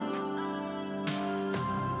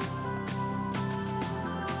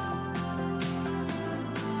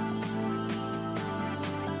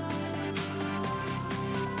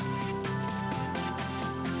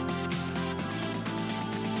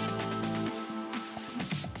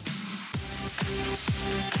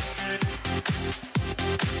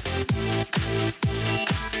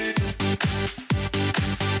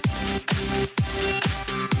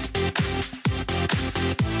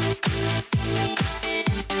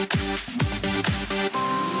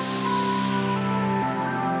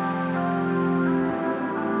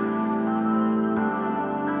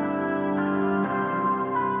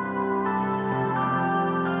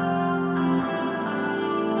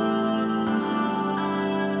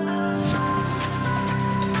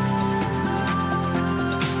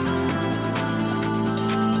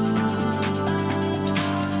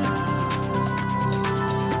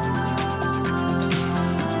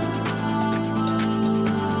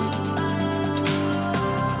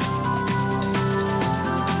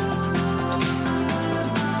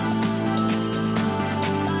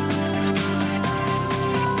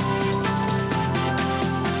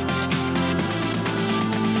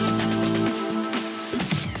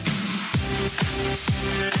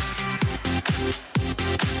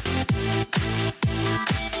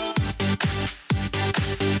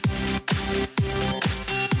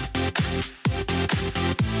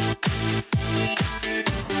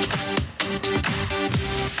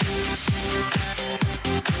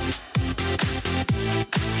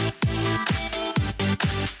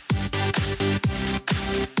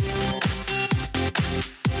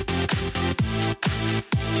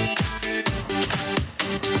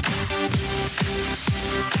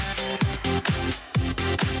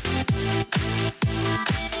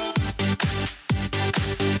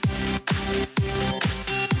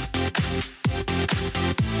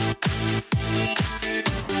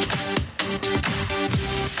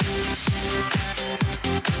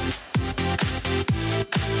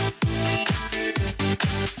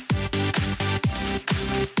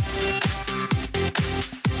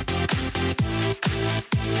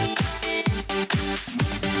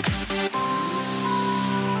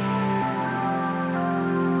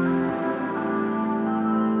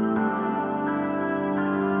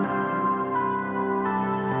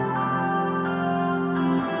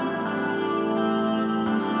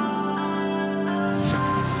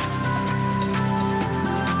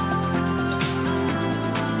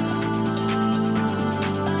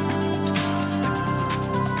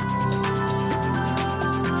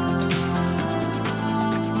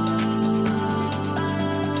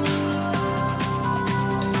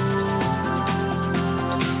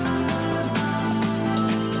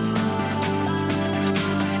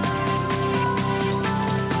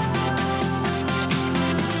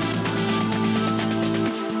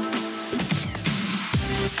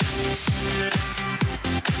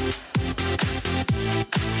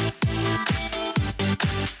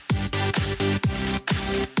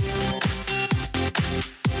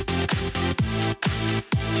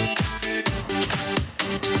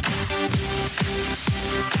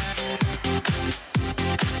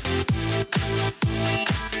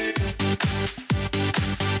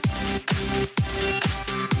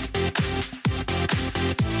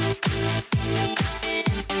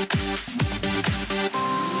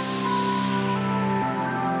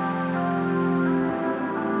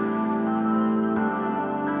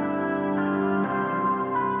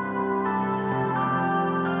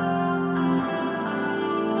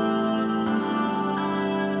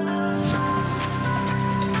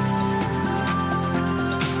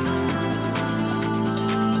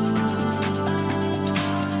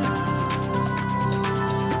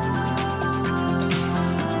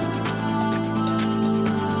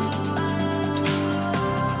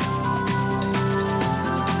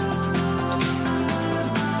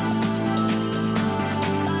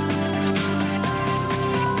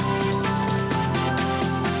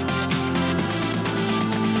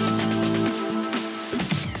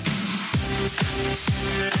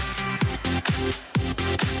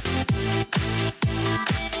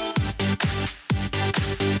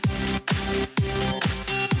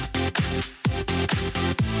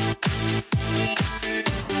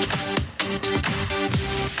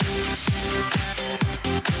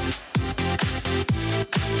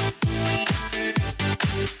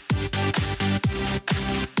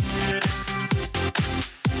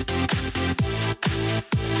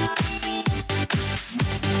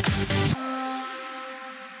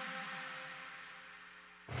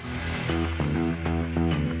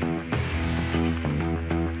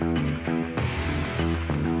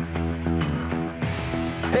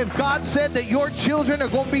God said that your children are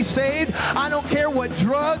going to be saved, I don't care what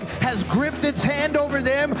drug has gripped its hand over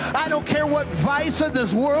them. I don't care what vice of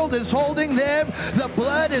this world is holding them. The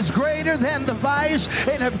blood is greater than the vice.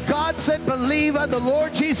 And if God said, believe on the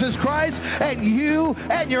Lord Jesus Christ, and you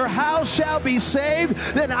and your house shall be saved,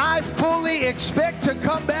 then I fully expect to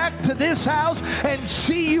come back to this house and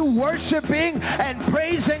see you worshiping and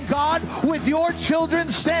praising God with your children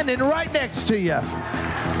standing right next to you.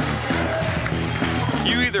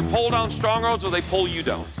 You either pull down strongholds or they pull you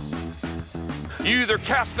down. You either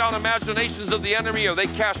cast down imaginations of the enemy or they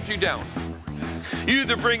cast you down. You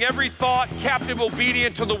either bring every thought captive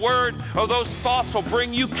obedient to the word, or those thoughts will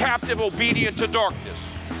bring you captive obedient to darkness.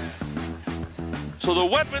 So the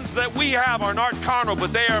weapons that we have are not carnal,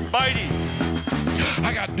 but they are mighty.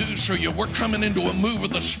 I got news for you. We're coming into a move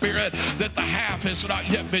of the Spirit that the half has not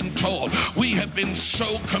yet been told. We have been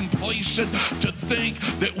so complacent to think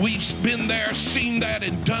that we've been there, seen that,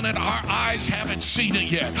 and done it. Our eyes haven't seen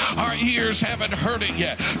it yet. Our ears haven't heard it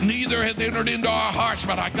yet. Neither have entered into our hearts.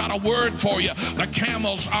 But I got a word for you. The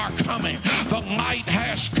camels are coming. The light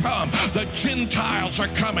has come. The Gentiles are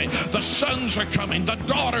coming. The sons are coming. The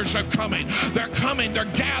daughters are coming. They're coming. They're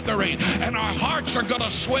gathering. And our hearts are going to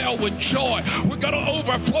swell with joy. We're going to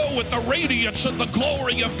overflow with the radiance of the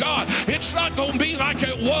glory of God. It's not going to be like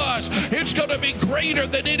it was. It's going to be greater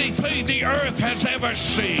than anything the earth has ever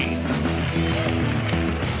seen.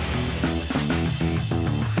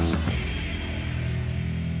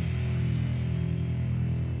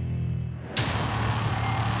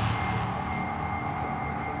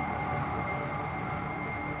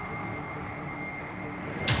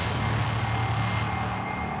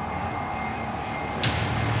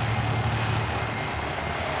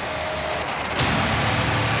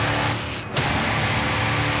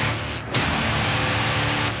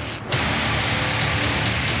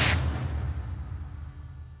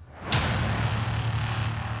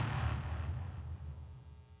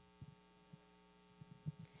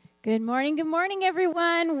 Good morning,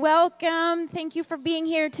 everyone. Welcome. Thank you for being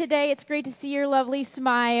here today. It's great to see your lovely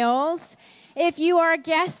smiles. If you are a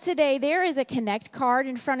guest today, there is a Connect card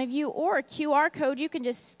in front of you or a QR code. You can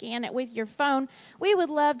just scan it with your phone. We would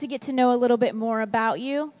love to get to know a little bit more about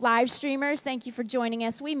you. Live streamers, thank you for joining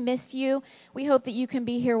us. We miss you. We hope that you can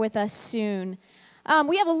be here with us soon.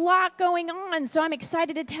 We have a lot going on, so I'm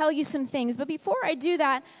excited to tell you some things. But before I do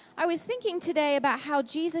that, I was thinking today about how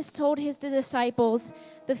Jesus told his disciples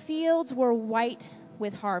the fields were white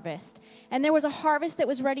with harvest. And there was a harvest that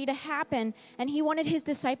was ready to happen, and he wanted his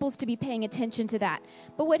disciples to be paying attention to that.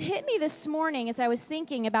 But what hit me this morning as I was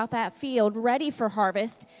thinking about that field ready for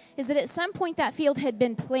harvest is that at some point that field had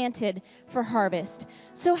been planted for harvest.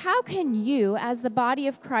 So how can you, as the body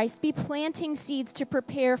of Christ, be planting seeds to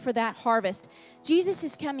prepare for that harvest? Jesus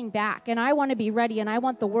is coming back, and I want to be ready, and I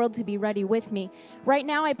want the world to be ready with me. Right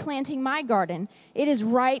now, I'm planting my garden. It is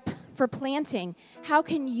ripe for planting. How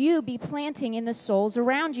can you be planting in the souls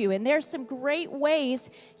around you? And there's some great ways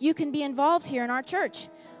you can be involved here in our church.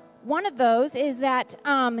 One of those is that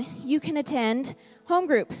you can attend home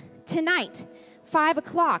group tonight. 5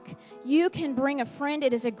 o'clock. You can bring a friend.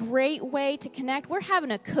 It is a great way to connect. We're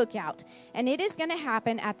having a cookout, and it is going to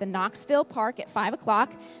happen at the Knoxville Park at 5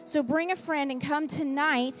 o'clock. So bring a friend and come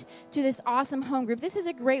tonight to this awesome home group. This is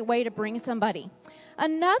a great way to bring somebody.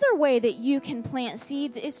 Another way that you can plant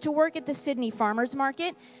seeds is to work at the Sydney Farmers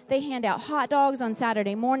Market. They hand out hot dogs on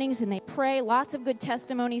Saturday mornings, and they pray. Lots of good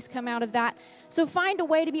testimonies come out of that. So find a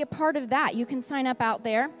way to be a part of that. You can sign up out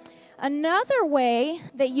there. Another way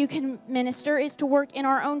that you can minister is to work in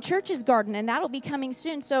our own church's garden, and that'll be coming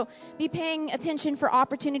soon. So be paying attention for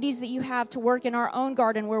opportunities that you have to work in our own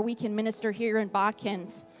garden where we can minister here in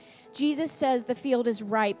Botkins. Jesus says the field is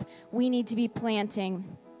ripe. We need to be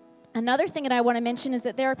planting. Another thing that I want to mention is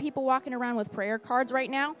that there are people walking around with prayer cards right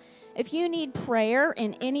now. If you need prayer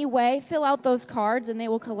in any way, fill out those cards and they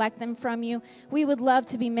will collect them from you. We would love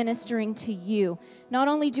to be ministering to you. Not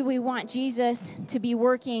only do we want Jesus to be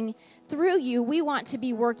working through you, we want to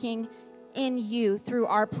be working in you through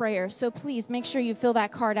our prayers. So please make sure you fill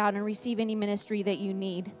that card out and receive any ministry that you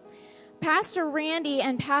need. Pastor Randy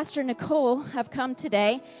and Pastor Nicole have come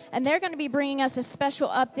today, and they're going to be bringing us a special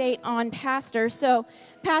update on Pastor. So,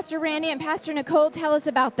 Pastor Randy and Pastor Nicole, tell us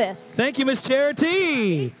about this. Thank you, Miss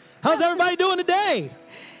Charity. How's everybody doing today?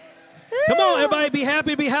 Come on, everybody, be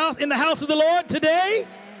happy to be in the house of the Lord today.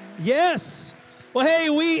 Yes. Well,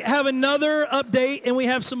 hey, we have another update, and we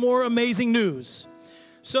have some more amazing news.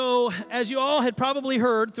 So, as you all had probably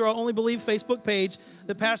heard through our Only Believe Facebook page,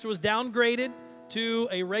 the pastor was downgraded to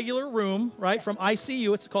a regular room, right, from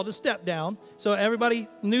ICU. It's called a step down. So everybody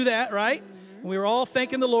knew that, right? We were all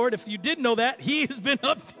thanking the Lord. If you didn't know that, he has been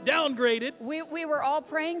downgraded. We were all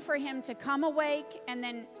praying for him to come awake, and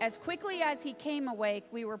then as quickly as he came awake,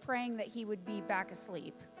 we were praying that he would be back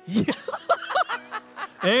asleep.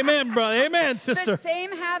 Amen, brother. Amen, sister. The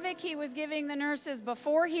same havoc he was giving the nurses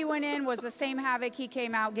before he went in was the same havoc he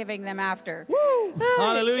came out giving them after. Woo!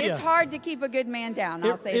 Hallelujah. It's hard to keep a good man down,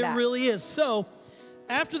 I'll say that. It really is. So,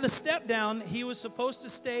 after the step down, he was supposed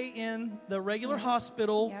to stay in the regular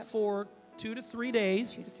hospital for 2 to 3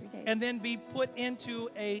 days. 2 to 3 days. And then be put into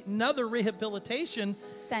another rehabilitation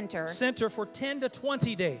center for 10 to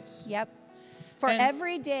 20 days. Yep. For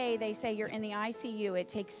every day they say you're in the ICU, it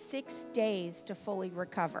takes 6 days to fully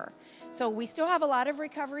recover. So we still have a lot of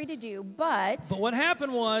recovery to do, but what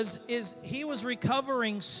happened is he was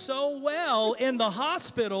recovering so well in the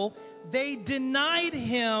hospital, they denied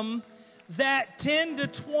him that 10 to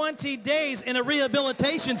 20 days in a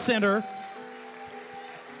rehabilitation center.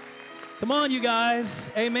 Come on, you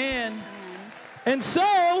guys. Amen. And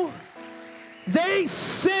so they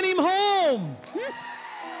sent him home.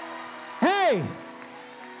 Hey,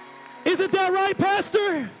 isn't that right,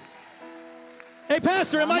 Pastor? Hey,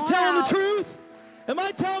 Pastor, am I telling the truth? Am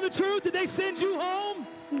I telling the truth? Did they send you home?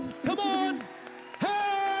 Come on. Hey!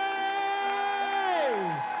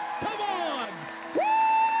 Come on.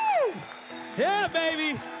 Woo! Yeah,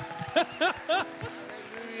 baby.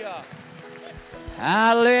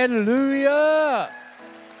 Hallelujah.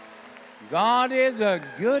 God is a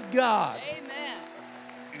good God. Amen.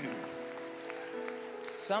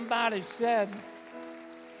 Somebody said,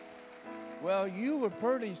 well, you were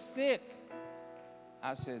pretty sick.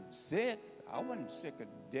 I said, sick? I wasn't sick a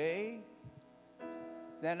day.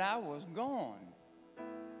 Then I was gone.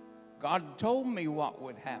 God told me what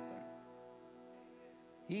would happen.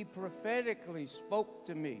 He prophetically spoke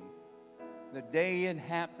to me the day it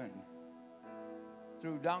happened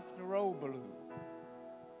through Dr. Obaloo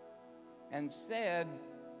and said,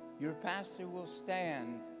 your pastor will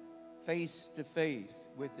stand face to face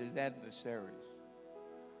with his adversaries.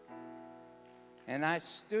 And I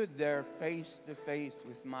stood there face to face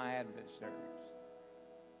with my adversaries.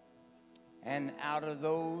 And out of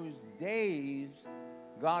those days,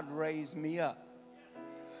 God raised me up.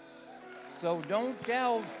 So don't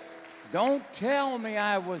tell me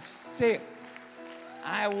I was sick.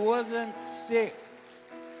 I wasn't sick.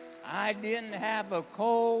 I didn't have a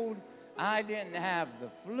cold. I didn't have the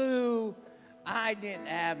flu. I didn't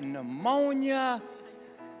have pneumonia.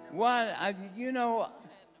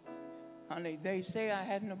 Honey, they say I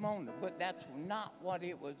had pneumonia, but that's not what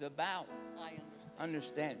it was about. I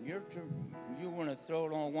understand. You want to throw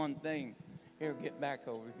it on one thing. Here, get back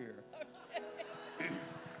over here. Okay.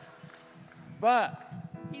 But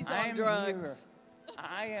he's on drugs.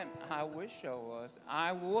 I wish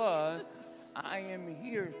I was. I am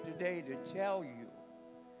here today to tell you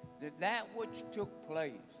that which took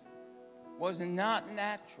place was not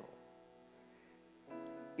natural.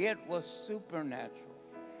 It was supernatural.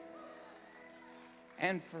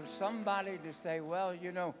 And for somebody to say, well,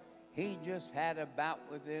 he just had a bout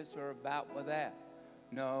with this or a bout with that.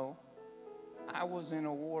 No, I was in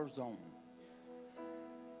a war zone.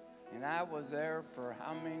 And I was there for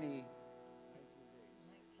how many?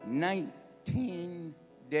 19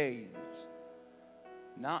 days.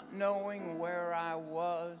 Not knowing where I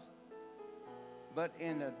was, but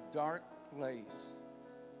in a dark place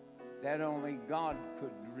that only God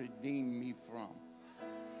could redeem me from.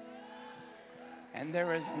 And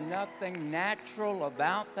there is nothing natural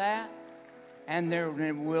about that, and there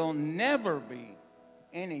will never be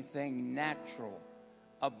anything natural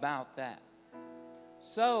about that.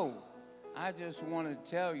 So, I just want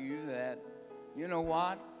to tell you that, you know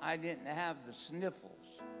what? I didn't have the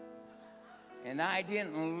sniffles. And I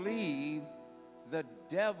didn't leave the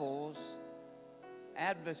devil's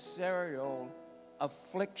adversarial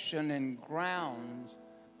affliction and grounds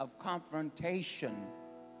of confrontation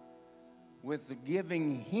with giving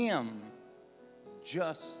him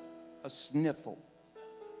just a sniffle.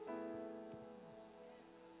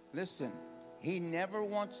 Listen, he never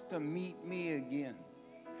wants to meet me again.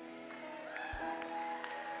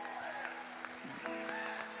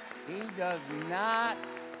 He does not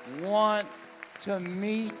want to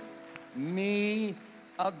meet me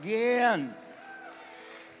again.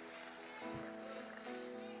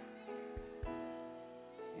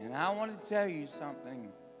 And I want to tell you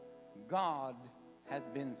something. God has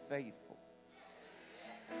been faithful.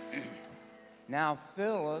 Now,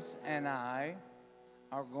 Phyllis and I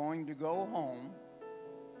are going to go home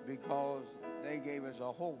because they gave us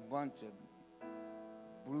a whole bunch of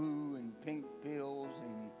blue and pink pills,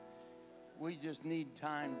 and we just need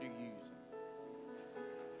time to use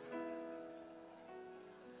them.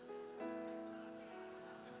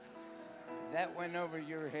 That went over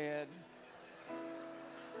your head.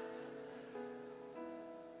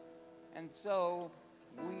 And so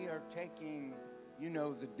we are taking,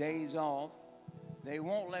 the days off. They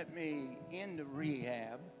won't let me into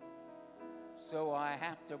rehab, so I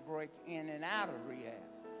have to break in and out of rehab.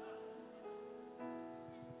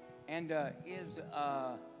 And is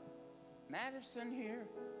Madison here?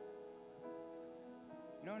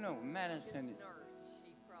 No, Madison. His nurse,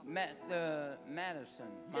 she probably.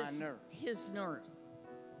 Madison, my nurse. His nurse.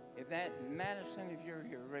 If Madison, if you're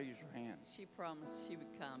here, raise your hand. She promised she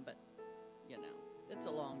would come, but, it's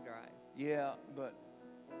a long drive. Yeah, but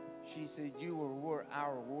she said you were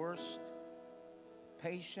our worst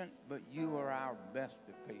patient, but you were our best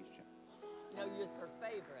patient. No, you're her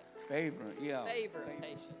favorite. Favorite, yeah. Favorite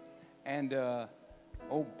patient. And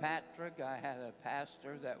old Patrick, I had a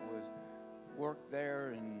pastor that worked there,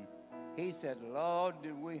 and he said, Lord,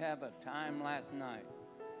 did we have a time last night?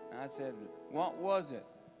 And I said, what was it?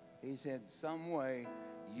 He said, some way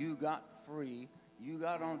you got free, you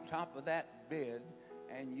got on top of that bed,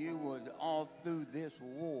 and you was all through this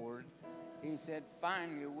ward. He said,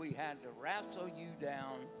 finally we had to wrestle you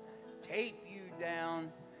down, tape you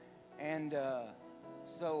down, and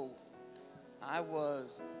so I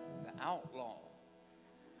was the outlaw.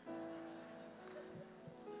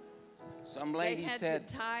 Some lady said... They had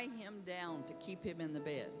to tie him down to keep him in the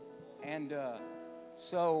bed. And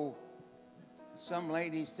so some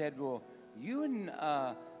lady said, well, you and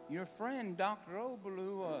your friend, Dr.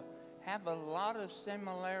 Obaloo, have a lot of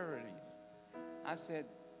similarities. I said,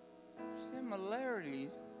 similarities?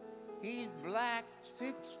 He's black,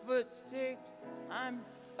 6'6". I'm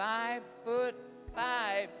 5'5"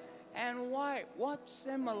 and white. What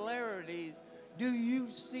similarities do you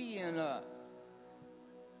see in us?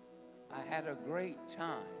 I had a great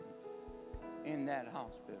time in that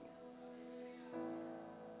hospital.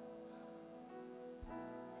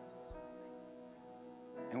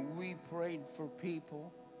 And we prayed for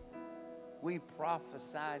people. We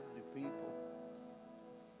prophesied to people.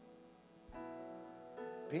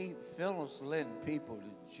 Phyllis led people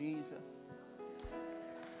to Jesus.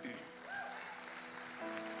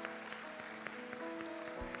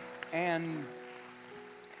 And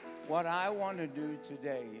what I want to do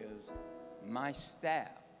today is my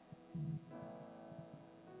staff,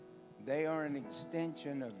 they are an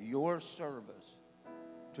extension of your service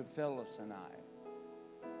to Phyllis and I.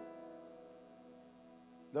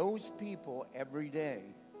 Those people every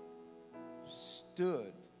day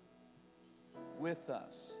stood with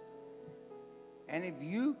us. And if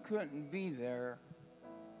you couldn't be there,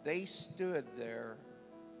 they stood there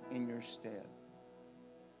in your stead.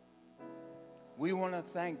 We want to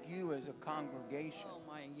thank you as a congregation. Oh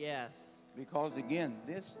my, yes. Because again,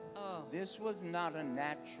 this was not a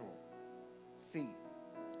natural feat.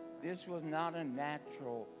 This was not a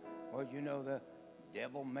natural, well, the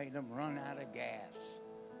devil made them run out of gas.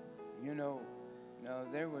 No,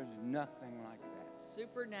 there was nothing like that.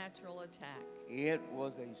 Supernatural attack. It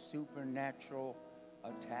was a supernatural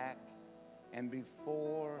attack. And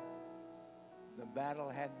before the battle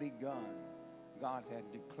had begun, God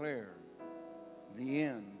had declared the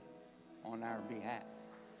end on our behalf.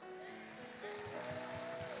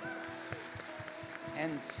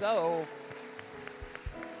 And so,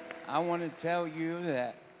 I want to tell you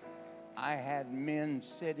that I had men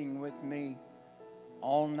sitting with me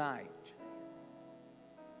all night.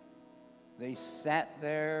 They sat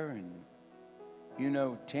there and,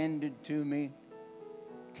 tended to me,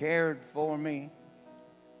 cared for me.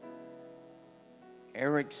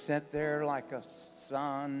 Eric sat there like a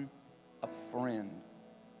son, a friend.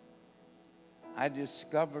 I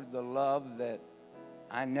discovered the love that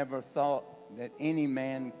I never thought that any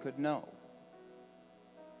man could know.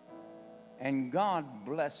 And God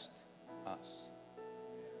blessed us.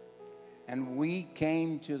 And we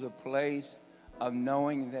came to the place of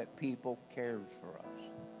knowing that people cared for us.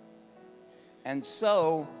 And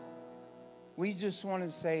so, we just want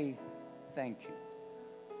to say thank you.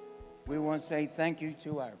 We want to say thank you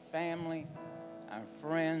to our family, our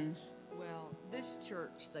friends. Well, this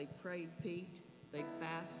church, they prayed, Pete. They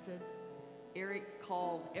fasted. Eric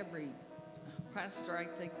called every pastor, I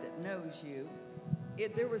think, that knows you.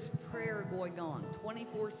 There was prayer going on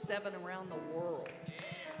 24/7 around the world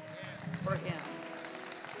for him.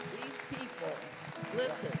 These people,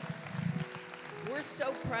 listen, we're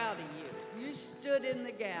so proud of you. You stood in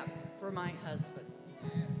the gap for my husband.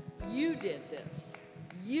 You did this.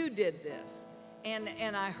 You did this.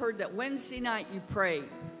 And I heard that Wednesday night you prayed.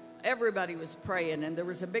 Everybody was praying, and there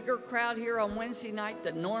was a bigger crowd here on Wednesday night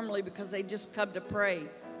than normally because they just come to pray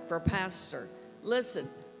for Pastor. Listen,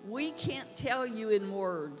 we can't tell you in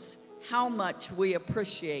words how much we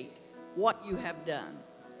appreciate what you have done.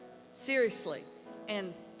 Seriously.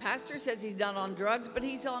 And Pastor says he's not on drugs, but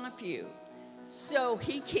he's on a few. So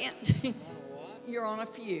he can't. You're on a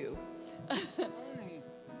few.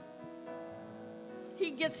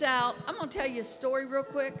 He gets out. I'm going to tell you a story real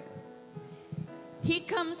quick. He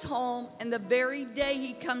comes home, and the very day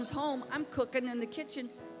he comes home, I'm cooking in the kitchen,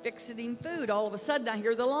 fixing him food. All of a sudden, I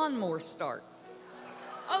hear the lawnmower start.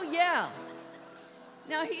 Oh, yeah.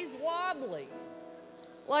 Now, he's wobbly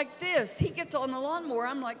like this. He gets on the lawnmower.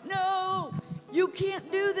 I'm like, no, you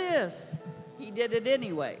can't do this. He did it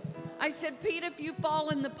anyway. I said, Pete, if you fall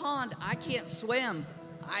in the pond, I can't swim.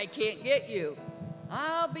 I can't get you.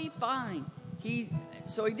 I'll be fine.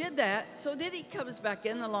 So he did that. So then he comes back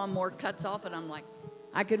in, the lawnmower cuts off, and I'm like,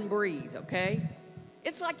 I can breathe, okay?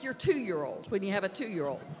 It's like your 2-year-old when you have a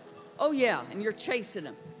 2-year-old. Oh, yeah, and you're chasing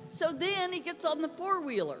him. So then he gets on the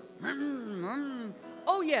four-wheeler.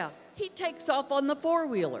 Oh, yeah, he takes off on the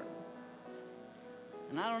four-wheeler.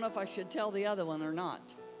 And I don't know if I should tell the other one or not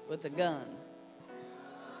with the gun.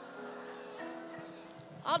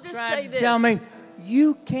 I'll just say this. Tell me,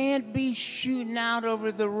 you can't be shooting out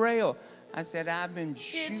over the rail. I said, I've been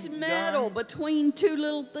shooting. It's metal between two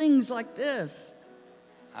little things like this.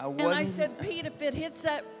 And I said, Pete, if it hits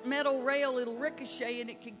that metal rail, it'll ricochet and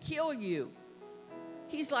it can kill you.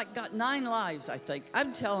 He's like got 9 lives, I think.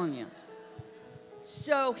 I'm telling you.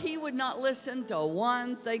 So he would not listen to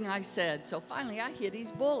one thing I said. So finally, I hit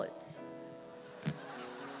his bullets.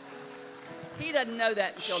 He doesn't know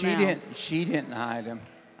that until now. She didn't hide them.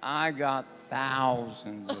 I got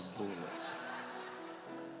thousands of bullets.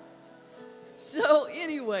 So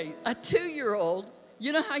anyway, a 2-year-old,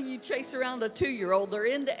 you know how you chase around a 2-year-old? They're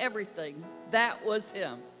into everything. That was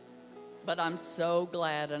him. But I'm so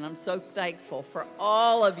glad and I'm so thankful for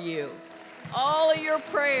all of you, all of your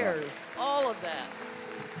prayers, all of that.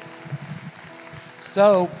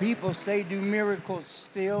 So people say, do miracles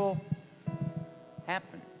still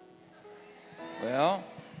happen? Well,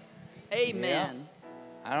 amen. Yeah.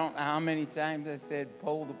 I don't know how many times I said,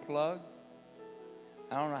 pull the plug.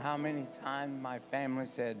 I don't know how many times my family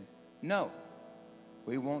said, no,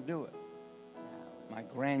 we won't do it. My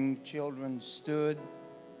grandchildren stood,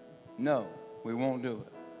 no, we won't do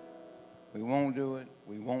it. We won't do it.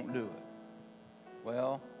 We won't do it.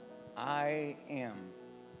 Well, I am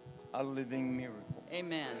a living miracle.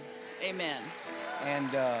 Amen. Amen.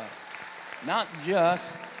 And not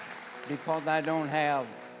just because I don't have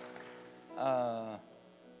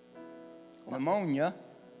pneumonia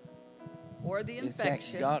or the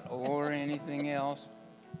infection gut or anything else,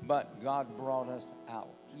 but God brought us out.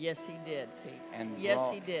 Yes, he did, Pete. And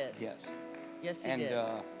he did. Yes. Yes, he did.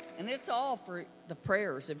 And it's all for the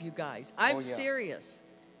prayers of you guys. I'm serious.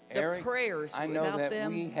 Eric, the prayers, I know without that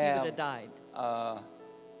them, we he would have have died.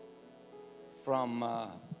 From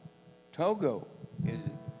Togo,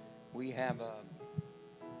 we have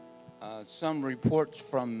some reports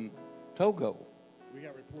from Togo. We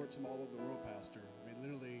got reports from all over the world, Pastor. I mean,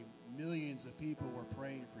 literally millions of people were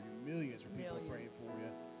praying for you. Millions of people were praying for you.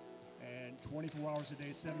 And 24 hours a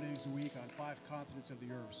day, 7 days a week on 5 continents of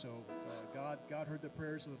the earth. So God heard the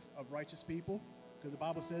prayers of righteous people, because the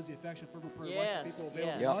Bible says the effectual fervent prayer of righteous people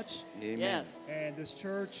avail much. Amen. Yes. And this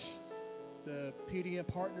church, the PDM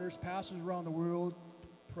partners, pastors around the world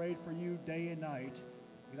prayed for you day and night,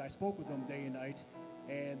 because I spoke with them day and night,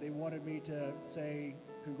 and they wanted me to say,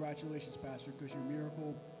 congratulations, Pastor, because your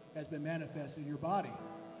miracle has been manifested in your body.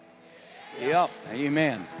 Yep.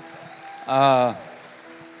 Amen.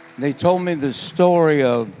 They told me the story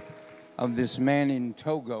of this man in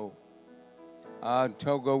Togo.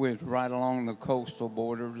 Togo is right along the coastal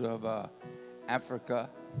borders of Africa.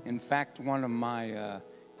 In fact, one of my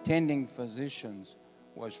attending physicians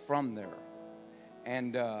was from there.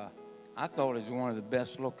 And I thought he was one of the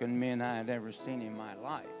best-looking men I had ever seen in my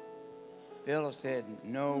life. Phyllis said,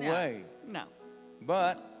 no way. No.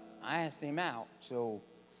 But I asked him out, so...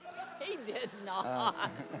 He did not.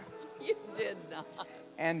 You did not.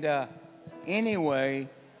 And anyway,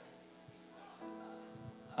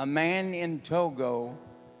 a man in Togo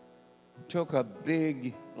took a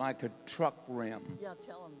big, like a truck rim. Yeah,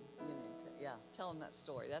 tell him. Tell him that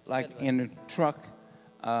story. That's like a good one. in a truck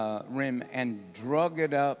rim, and drug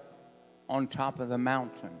it up on top of the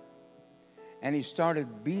mountain. And he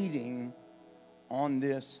started beating on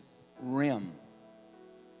this rim.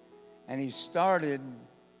 And he started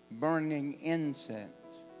burning incense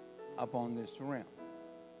up on this rim.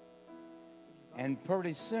 And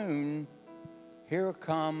pretty soon, here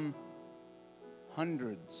come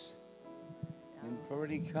hundreds. And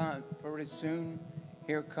pretty soon,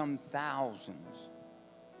 here come thousands.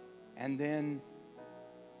 And then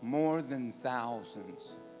more than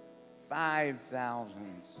thousands,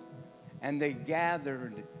 5,000s. And they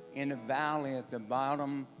gathered in a valley at the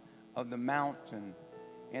bottom of the mountain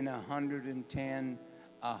in 110,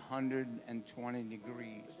 120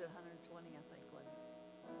 degrees. Was it 120, I think, wasn't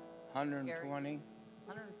it? 120?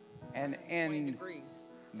 120 degrees.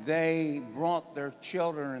 They brought their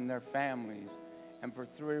children and their families, and for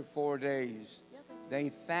 3 or 4 days, they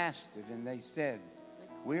fasted, and they said,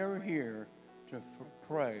 we are here to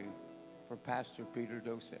pray for Pastor Peter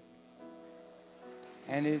Dosick.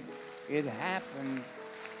 And it happened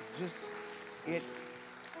it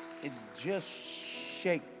just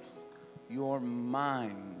shakes your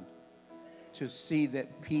mind to see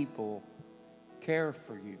that people care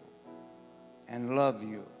for you and love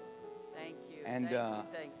you. Thank you. And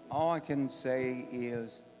thank you. all I can say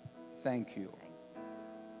is thank you.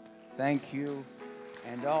 Thank you.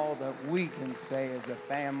 And all that we can say as a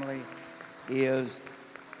family is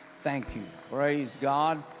thank you. Praise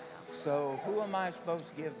God. So who am I supposed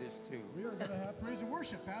to give this to? We are going to have praise and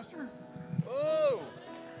worship, Pastor. Oh!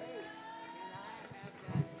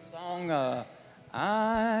 Song,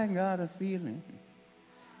 I got a feeling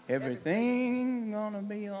everything's going to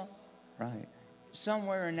be all right.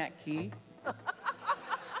 Somewhere in that key.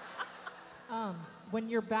 When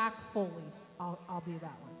you're back fully, I'll do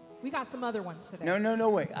that one. We got some other ones today. No,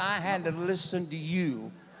 wait. I had to listen to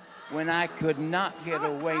you when I could not get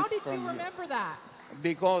away from you. How did you remember that?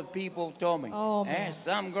 Because people told me, oh, man. There's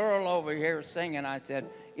some girl over here singing. I said,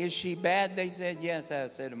 is she bad? They said, yes. I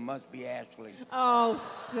said, it must be Ashley. Oh,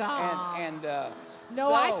 stop.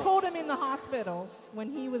 No, I told him in the hospital when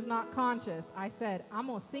he was not conscious, I said, I'm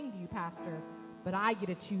going to sing to you, Pastor, but I get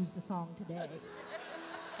to choose the song today.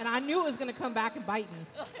 And I knew it was going to come back and bite me.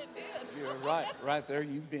 It did. You're right. Right there,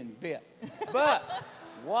 you've been bit. But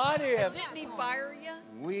what if... Didn't he fire you?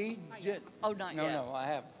 We did... Oh, not yet. No, I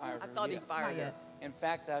haven't fired her I thought he fired her. In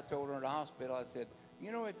fact, I told her in the hospital, I said,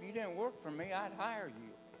 you know, if you didn't work for me, I'd hire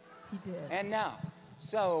you. He did. And now,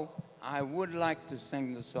 so I would like to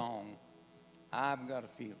sing the song, I've Got a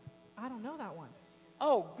Feeling. I don't know that one.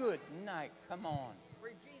 Oh, good night. Come on.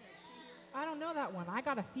 Regina, is she here? I don't know that one. I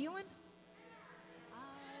got a feeling. I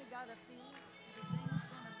got a feeling everything's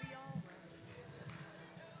going to be all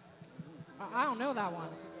right. I don't know that one.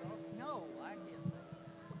 No, I can't.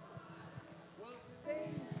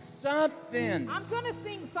 Something. I'm going to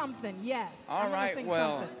sing something, yes. All right,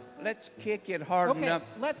 well, something. let's kick it hard enough.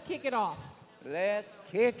 Let's kick it off. Let's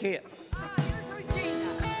kick it. Here's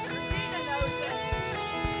Regina. Regina knows it.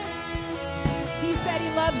 He said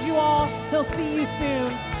he loves you all. He'll see you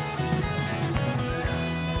soon.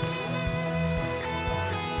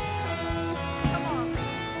 Come on.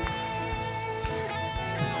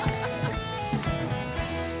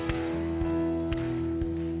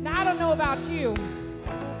 Now, I don't know about you.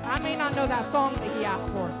 I may not know that song that he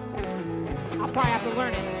asked for. I'll probably have to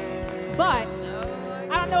learn it. But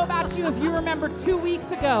I don't know about you if you remember 2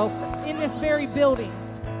 weeks ago in this very building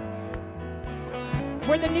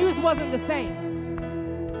where the news wasn't the same.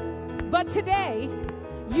 But today,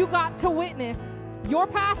 you got to witness your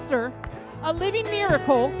pastor, a living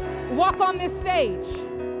miracle, walk on this stage.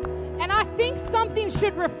 And I think something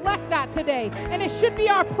should reflect that today. And it should be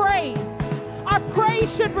our praise. Our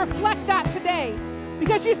praise should reflect that today.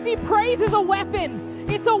 Because you see, praise is a weapon.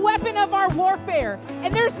 It's a weapon of our warfare.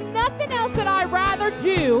 And there's nothing else that I'd rather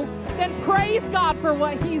do than praise God for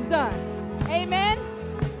what he's done. Amen?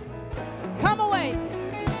 Come awake.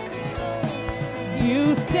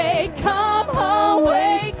 You say, come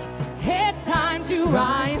awake. It's time to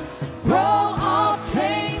rise. Throw off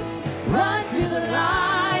chains. Run to the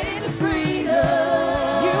light into freedom.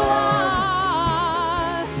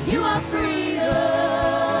 You are freedom.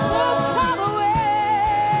 Come awake.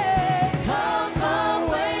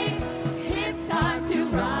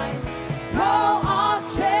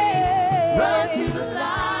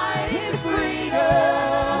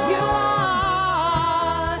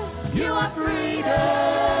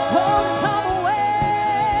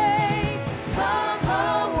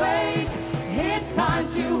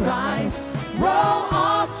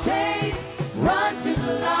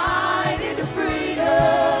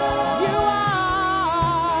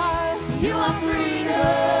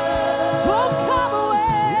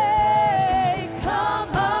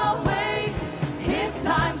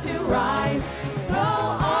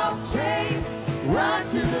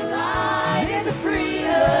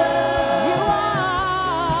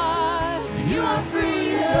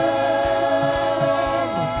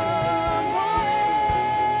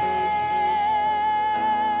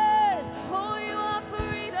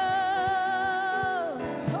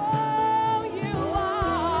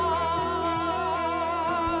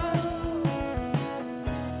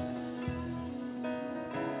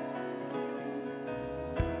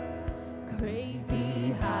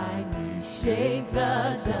 shake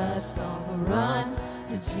the dust off, run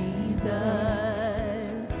to Jesus.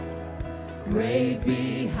 Grave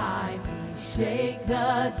behind me, shake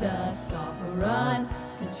the dust off, run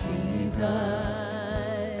to Jesus.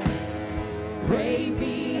 Grave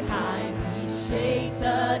behind me, shake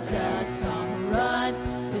the dust off, run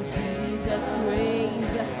to Jesus.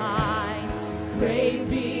 Grave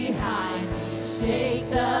behind me, shake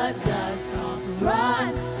the dust off,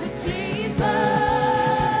 run to Jesus.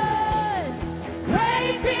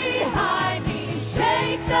 Grave behind me,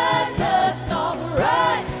 shake the dust off,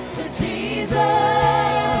 run to Jesus.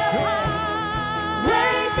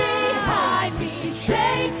 Grave behind me,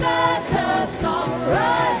 shake the dust off,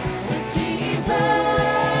 run to Jesus.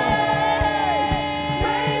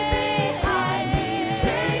 Grave behind me,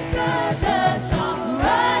 shake the dust off,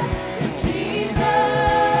 run to Jesus.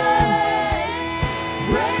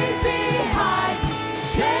 Grave behind me,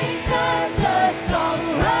 shake the dust off,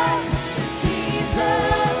 run to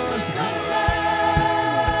Jesus. We're gonna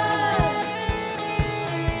run.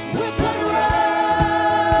 We're gonna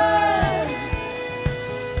run.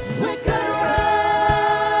 We're gonna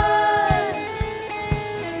run.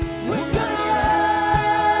 We're gonna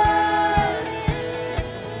run.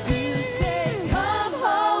 You say, come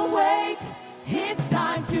awake, it's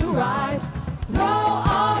time to rise. Throw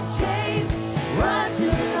off chains, run to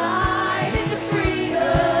the light, into freedom.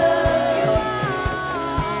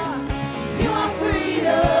 You are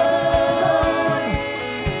freedom.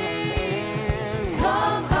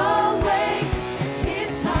 Come awake,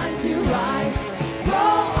 it's time to rise.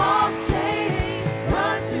 Throw off chains,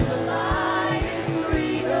 run to the light, into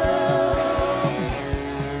freedom.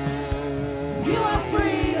 You are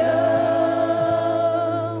freedom.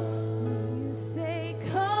 You say,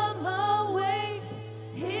 come awake,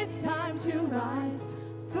 it's time to rise.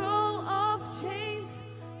 Throw off chains,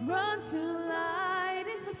 run to light,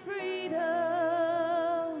 into freedom.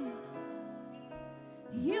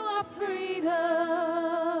 You are freedom.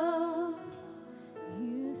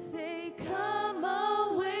 You say, come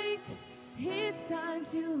awake, it's time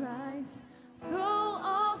to rise. Throw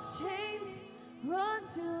off chains, run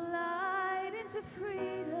to light, into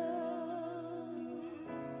freedom.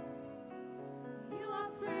 You are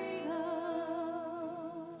freedom.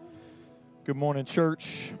 Good morning,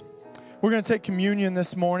 church. We're going to take communion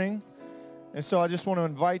this morning. And so I just want to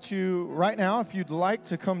invite you right now, if you'd like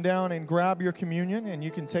to come down and grab your communion, and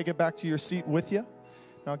you can take it back to your seat with you.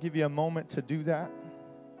 And I'll give you a moment to do that.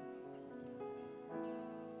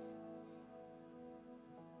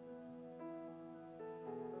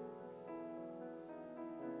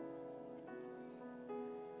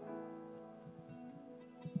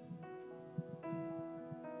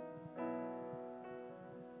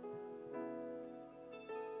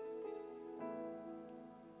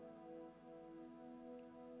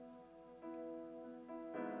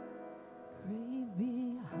 Grave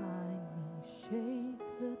behind me, shake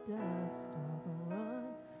the dust off, run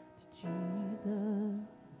to Jesus.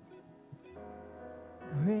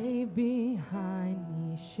 Grave behind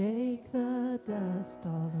me, shake the dust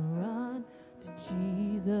off, run to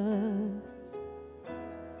Jesus.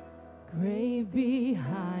 Grave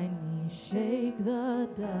behind me, shake the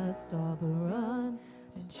dust off, run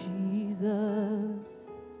to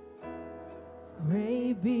Jesus.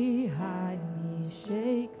 Grave behind me,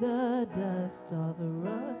 shake the dust off,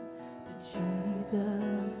 run to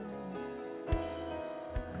Jesus.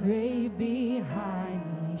 Grave behind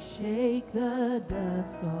me, shake the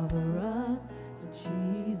dust off, run to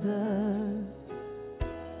Jesus.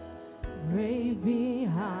 Grave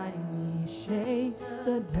behind me, shake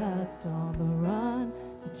the dust off, run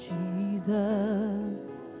to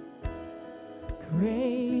Jesus.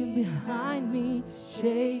 Grave behind me,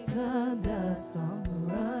 shake the dust on the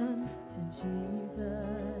run to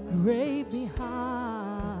Jesus. Grave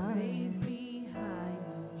behind me,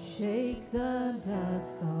 shake the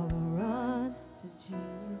dust on the run to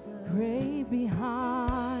Jesus. Grave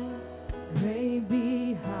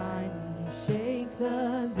behind me, shake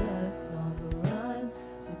the dust on the run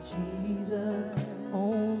to Jesus.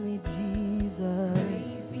 Only Jesus.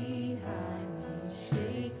 Grave behind me,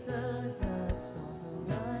 shake the dust on the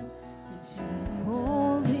run to Jesus.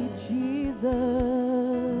 Only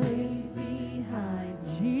Jesus. Grave behind me,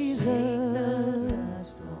 Jesus. Shake the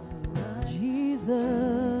dust on the run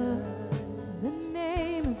Jesus. The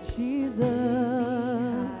name of Jesus.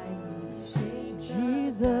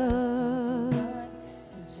 Jesus.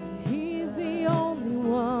 He's the only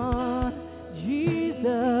one.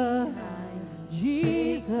 Jesus.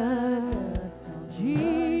 Jesus.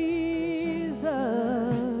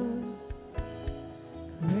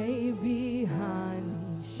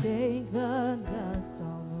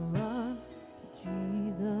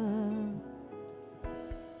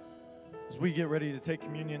 we get ready to take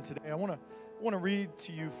communion today, I want to read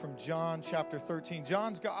to you from John chapter 13.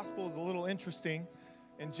 John's gospel is a little interesting.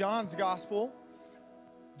 In John's gospel,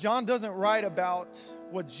 John doesn't write about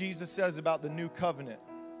what Jesus says about the new covenant.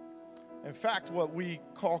 In fact, what we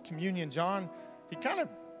call communion, John, he kind of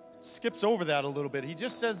skips over that a little bit. He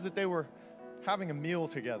just says that they were having a meal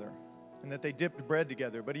together and that they dipped bread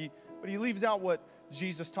together. But he leaves out what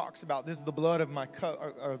Jesus talks about. This is the blood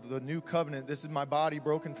of the new covenant. This is my body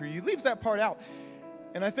broken for you. He leaves that part out.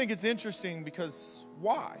 And I think it's interesting because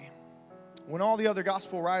why? When all the other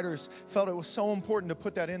gospel writers felt it was so important to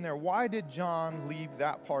put that in there, why did John leave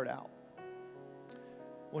that part out?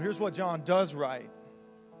 Well, here's what John does write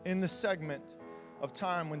in the segment of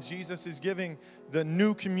time when Jesus is giving the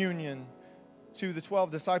new communion to the 12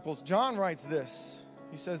 disciples. John writes this.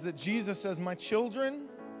 He says that Jesus says, "My children,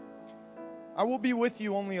 I will be with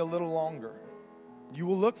you only a little longer. You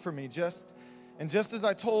will look for me just as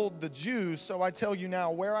I told the Jews, so I tell you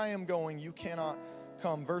now, where I am going, you cannot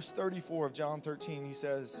come." Verse 34 of John 13, he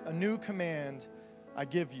says, "A new command I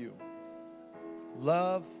give you.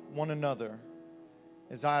 Love one another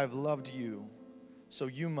as I have loved you, so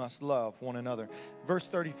you must love one another." Verse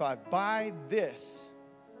 35, "By this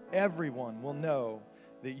everyone will know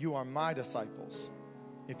that you are my disciples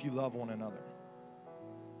if you love one another."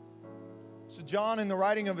 So John, in the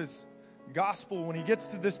writing of his gospel, when he gets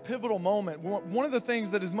to this pivotal moment, one of the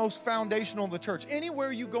things that is most foundational in the church,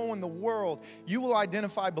 anywhere you go in the world, you will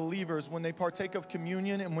identify believers when they partake of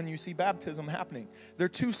communion and when you see baptism happening. They're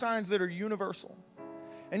two signs that are universal.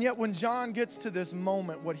 And yet when John gets to this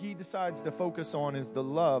moment, what he decides to focus on is the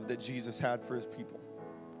love that Jesus had for his people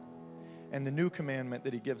and the new commandment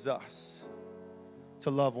that he gives us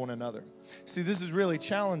to love one another. See, this is really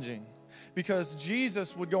challenging because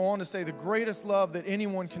Jesus would go on to say the greatest love that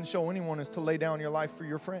anyone can show anyone is to lay down your life for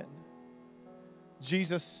your friend.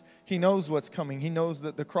 Jesus, he knows what's coming. He knows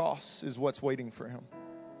that the cross is what's waiting for him.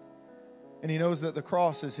 And he knows that the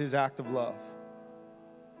cross is his act of love.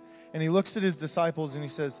 And he looks at his disciples and he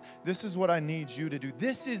says, "This is what I need you to do.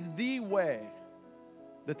 This is the way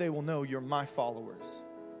that they will know you're my followers,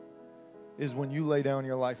 is when you lay down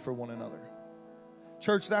your life for one another."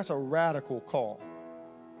 Church, that's a radical call.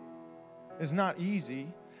 It's not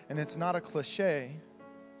easy, and it's not a cliche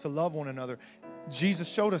to love one another. Jesus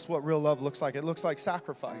showed us what real love looks like. It looks like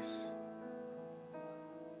sacrifice.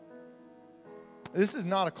 This is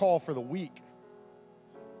not a call for the weak.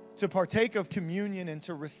 To partake of communion and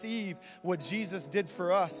to receive what Jesus did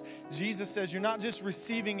for us. Jesus says you're not just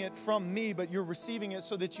receiving it from me, but you're receiving it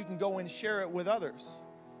so that you can go and share it with others.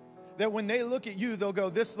 That when they look at you, they'll go,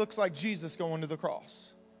 "This looks like Jesus going to the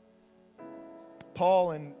cross."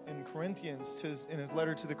 Paul in Corinthians, in his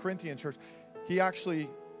letter to the Corinthian church, he actually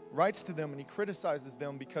writes to them and he criticizes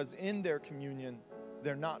them because in their communion,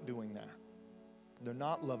 they're not doing that. They're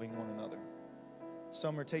not loving one another.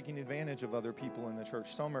 Some are taking advantage of other people in the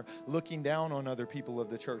church. Some are looking down on other people of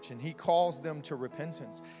the church. And he calls them to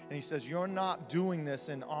repentance. And he says, you're not doing this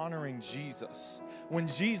in honoring Jesus. When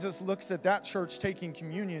Jesus looks at that church taking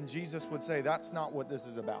communion, Jesus would say, that's not what this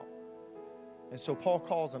is about. And so Paul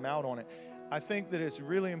calls them out on it. I think that it's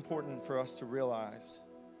really important for us to realize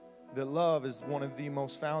that love is one of the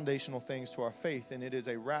most foundational things to our faith, and it is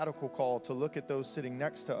a radical call to look at those sitting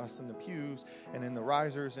next to us in the pews and in the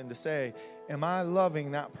risers and to say, am I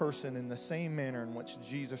loving that person in the same manner in which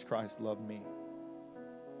Jesus Christ loved me?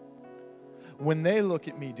 When they look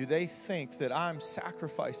at me, do they think that I'm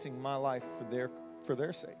sacrificing my life for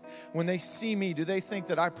their sake? When they see me, do they think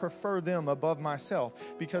that I prefer them above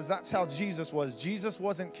myself? Because that's how Jesus was. Jesus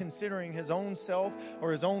wasn't considering his own self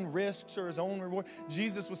or his own risks or his own reward.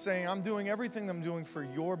 Jesus was saying, I'm doing everything I'm doing for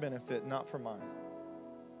your benefit, not for mine.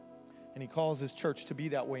 And he calls his church to be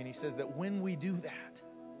that way. And he says that when we do that,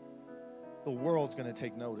 the world's going to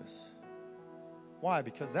take notice. Why?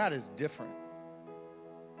 Because that is different.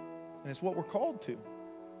 And it's what we're called to.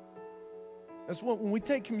 That's what, when we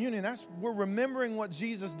take communion, we're remembering what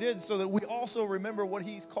Jesus did so that we also remember what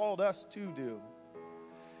he's called us to do.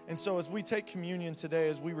 And so as we take communion today,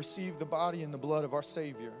 as we receive the body and the blood of our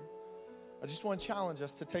Savior, I just want to challenge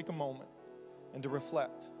us to take a moment and to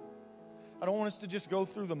reflect. I don't want us to just go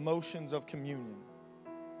through the motions of communion.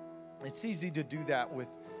 It's easy to do that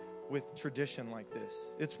with tradition like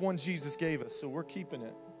this. It's one Jesus gave us, so we're keeping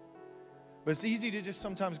it. But it's easy to just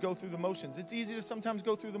sometimes go through the motions. It's easy to sometimes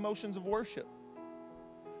go through the motions of worship.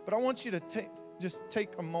 But I want you to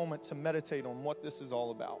take a moment to meditate on what this is all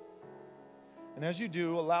about. And as you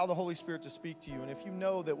do, allow the Holy Spirit to speak to you. And if you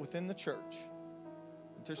know that within the church,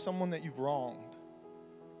 that there's someone that you've wronged,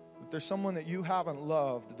 that there's someone that you haven't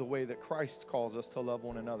loved the way that Christ calls us to love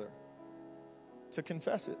one another, to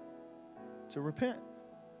confess it. to repent,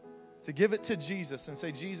 to give it to Jesus and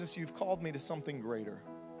say, Jesus, you've called me to something greater,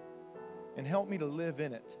 and help me to live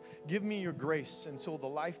in it. Give me your grace until the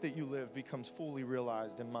life that you live becomes fully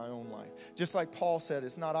realized in my own life. Just like Paul said,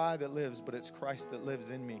 it's not I that lives, but it's Christ that lives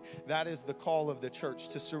in me. That is the call of the church,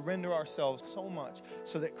 to surrender ourselves so much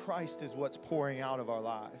so that Christ is what's pouring out of our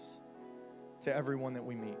lives to everyone that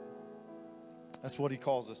we meet. That's what he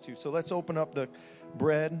calls us to. So let's open up the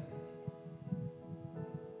bread.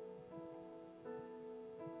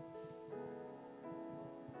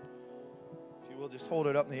 If you will, just hold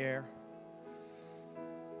it up in the air.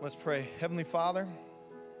 Let's pray. Heavenly Father,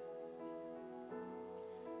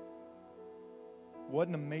 what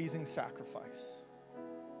an amazing sacrifice.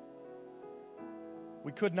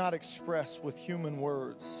 We could not express with human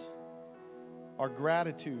words our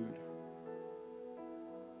gratitude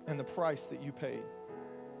and the price that you paid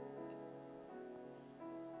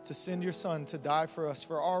to send your son to die for us,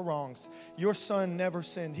 for our wrongs. Your son never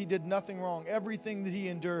sinned. He did nothing wrong. Everything that he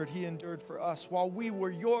endured for us. While we were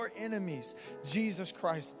your enemies, Jesus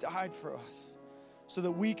Christ died for us so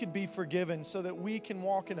that we could be forgiven, so that we can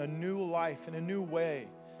walk in a new life, in a new way.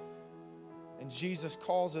 And Jesus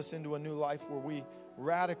calls us into a new life where we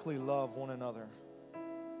radically love one another.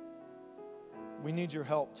 We need your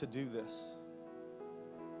help to do this.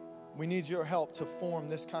 We need your help to form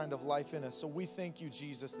this kind of life in us. So we thank you,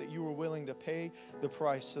 Jesus, that you were willing to pay the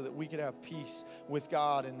price so that we could have peace with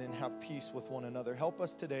God and then have peace with one another. Help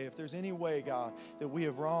us today. If there's any way, God, that we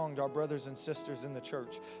have wronged our brothers and sisters in the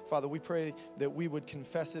church, Father, we pray that we would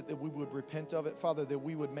confess it, that we would repent of it, Father, that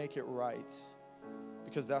we would make it right,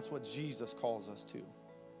 because that's what Jesus calls us to.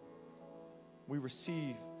 We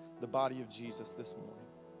receive the body of Jesus this morning.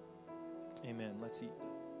 Amen. Let's eat.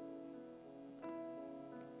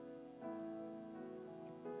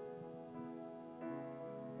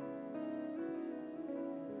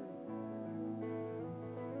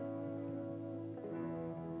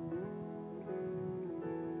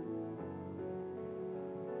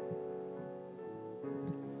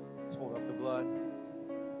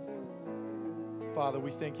 Father,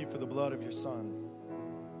 we thank you for the blood of your Son,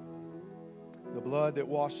 the blood that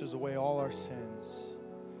washes away all our sins,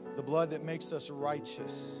 the blood that makes us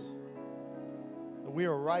righteous, that we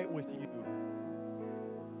are right with you.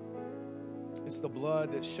 It's the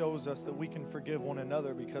blood that shows us that we can forgive one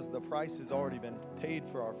another because the price has already been paid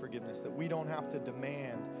for our forgiveness, that we don't have to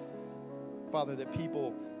demand, Father, that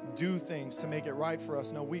people do things to make it right for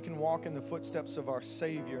us. No, we can walk in the footsteps of our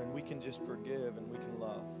Savior and we can just forgive and we can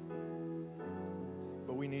love.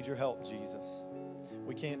 But we need your help, Jesus.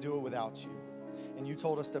 We can't do it without you. And you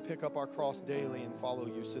told us to pick up our cross daily and follow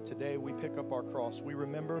you. So today we pick up our cross. We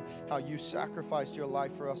remember how you sacrificed your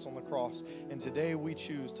life for us on the cross. And today we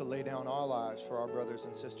choose to lay down our lives for our brothers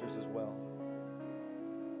and sisters as well.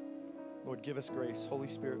 Lord, give us grace. Holy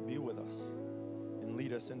Spirit, be with us and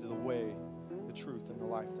lead us into the way, the truth, and the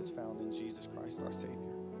life that's found in Jesus Christ, our Savior.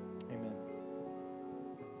 Amen.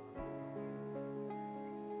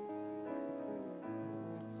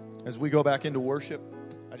 As we go back into worship,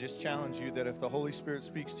 I just challenge you that if the Holy Spirit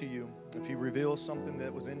speaks to you, if he reveals something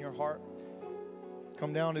that was in your heart,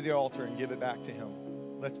 come down to the altar and give it back to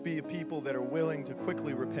him. Let's be a people that are willing to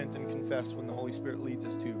quickly repent and confess when the Holy Spirit leads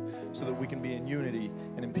us to, so that we can be in unity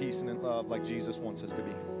and in peace and in love like Jesus wants us to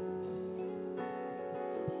be.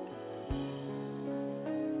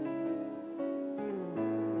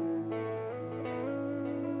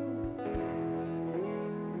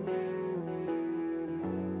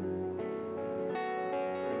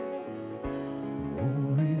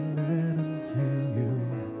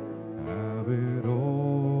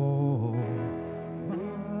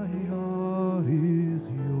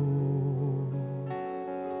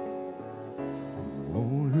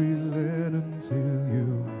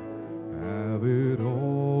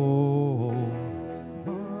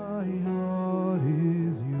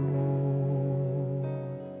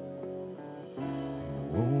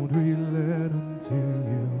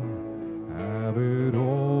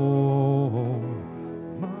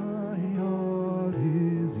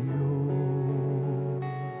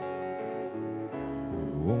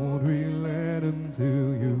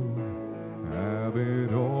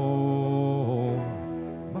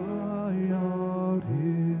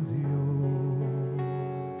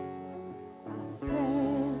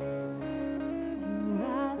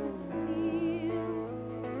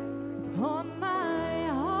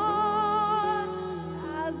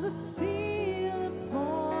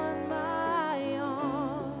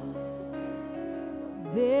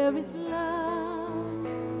 There is love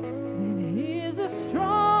that is as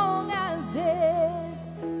strong as death,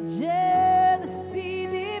 jealousy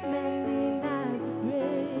demanding as the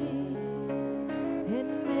grave.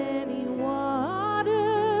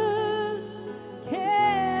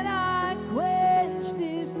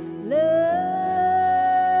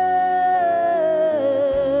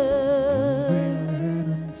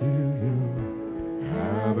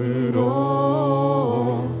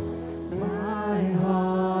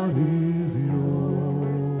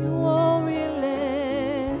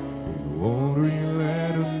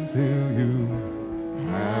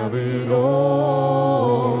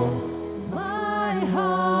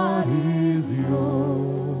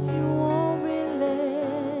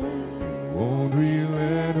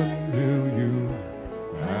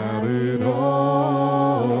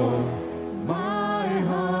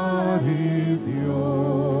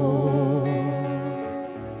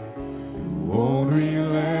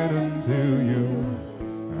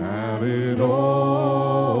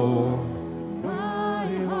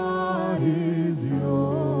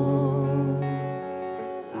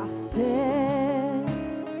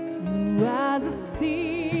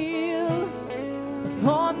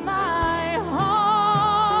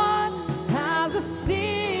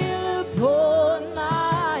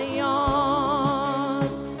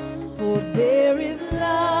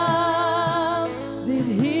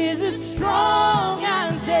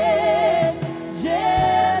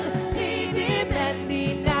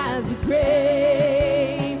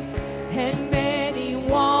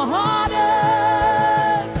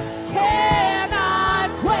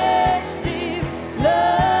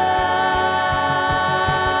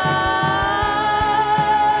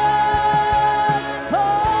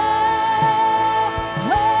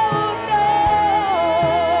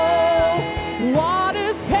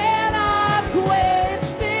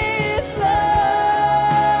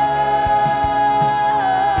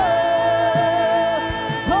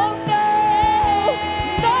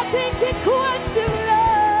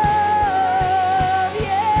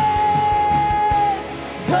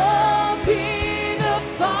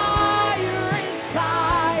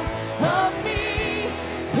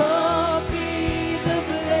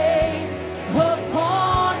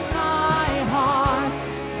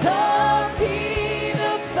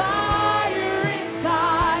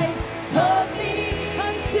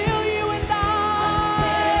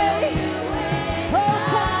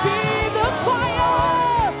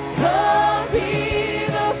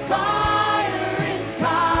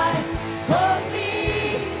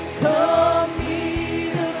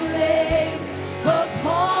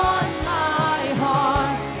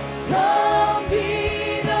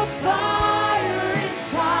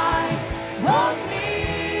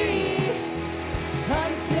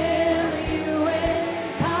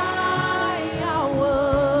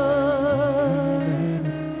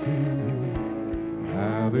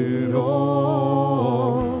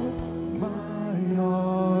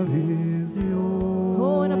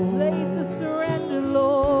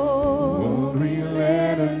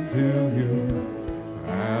 you.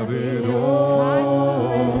 Have it all. I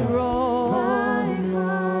surrender all. My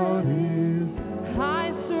heart is yours.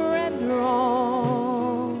 I surrender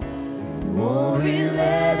all. Won't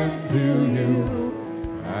relent unto you.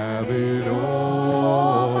 Have it all.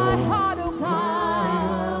 Oh, my heart, oh God.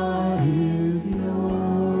 My heart is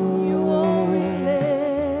yours. You won't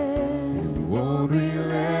relent. You won't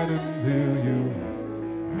relent until you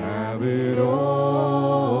have it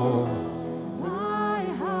all. My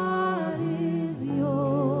heart is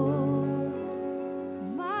yours.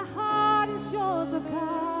 My heart is yours, oh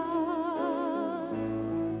God.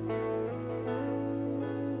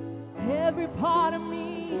 Every part of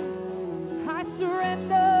me, I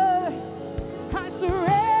surrender. I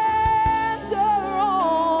surrender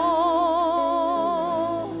all.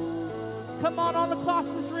 Come on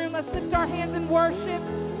across this room, let's lift our hands in worship.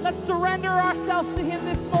 Let's surrender ourselves to Him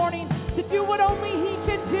this morning to do what only He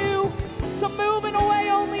can do, to move in a way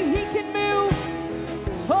only He can move.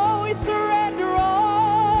 Oh, we surrender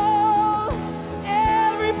all.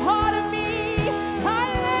 Every part of me,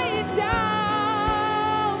 I lay it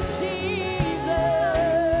down, Jesus.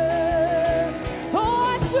 Oh,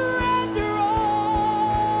 I surrender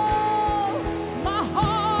all. My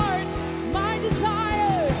heart, my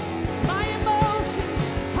desires, my emotions,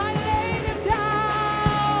 I lay them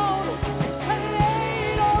down. I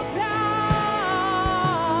lay it all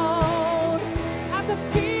down at the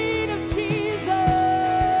feet of Jesus.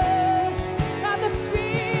 At the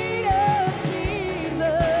feet of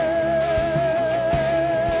Jesus.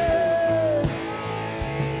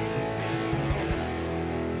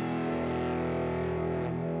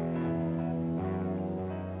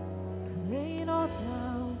 Lay it all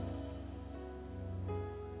down.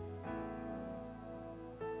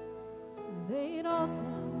 Lay it all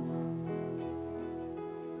down.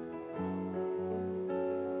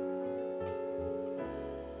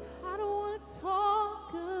 I don't want to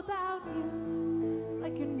talk about you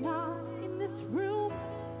like you're not in this room.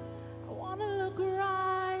 I want to look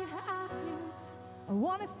right at you. I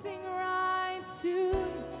want to sing right to you.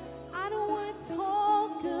 I don't want to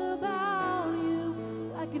talk about you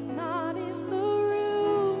like you're not in the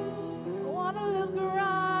room. I want to look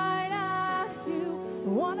right at you. I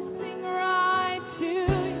want to sing right to you.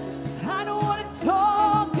 I don't want to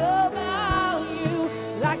talk about you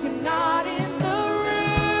like you're not in the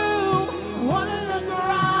room. I want to look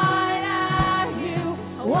right at you.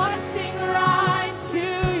 I want to sing right to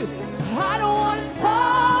you. I don't want to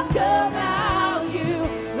talk about you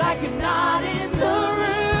like you're not in the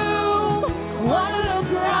room. I want to look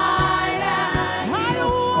right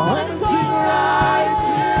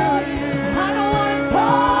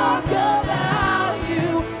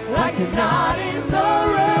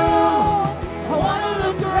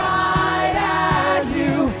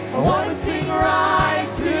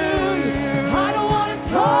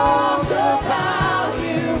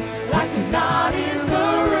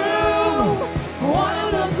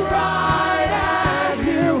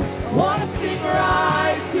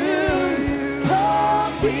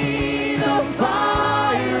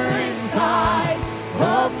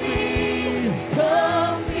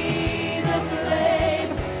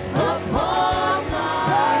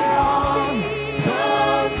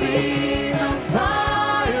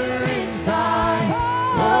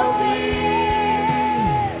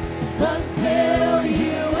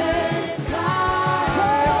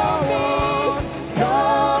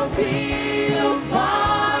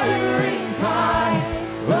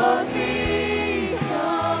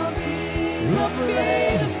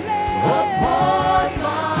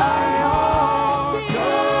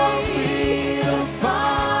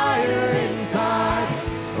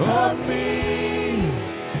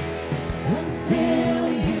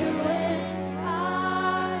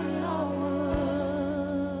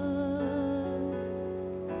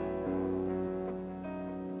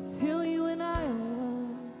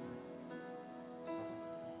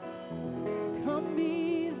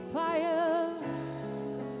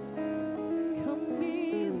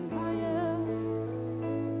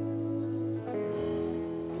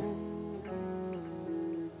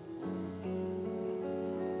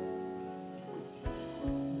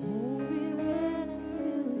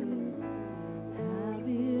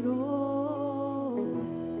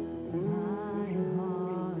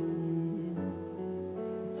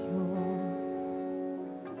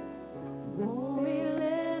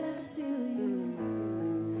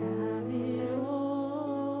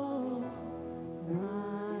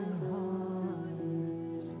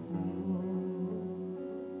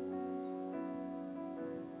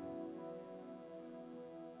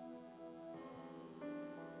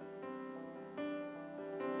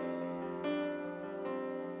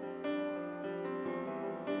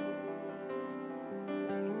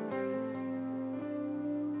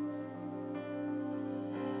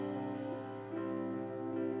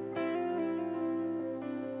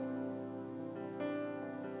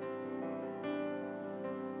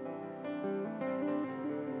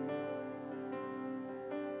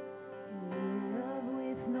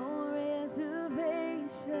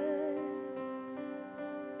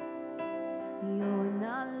You're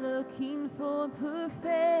not looking for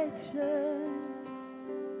perfection.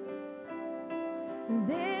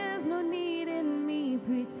 There's no need in me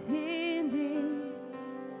pretending.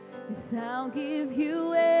 Yes, I'll give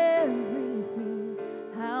you everything.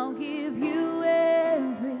 I'll give you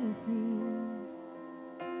everything.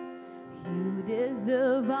 You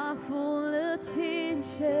deserve our full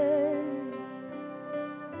attention.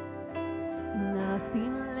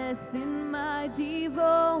 Nothing less than my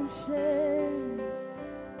devotion.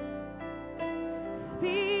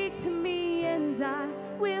 Speak to me and I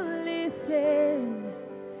will listen.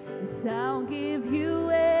 Yes, I'll give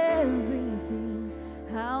you everything.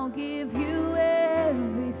 I'll give you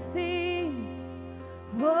everything.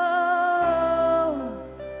 Whoa,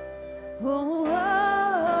 whoa,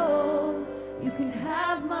 whoa. You can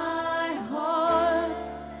have my heart.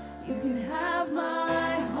 You can have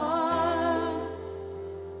my heart.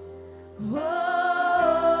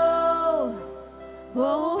 Whoa,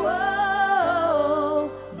 whoa,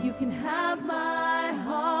 whoa. You can have my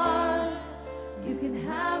heart. You can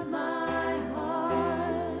have my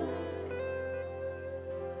heart.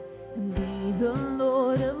 And be the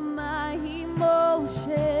Lord of my emotions.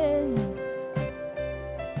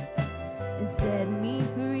 And set me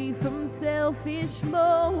free from selfish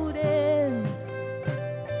motives.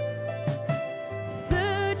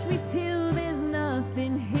 Search me till there's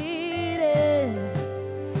nothing hidden.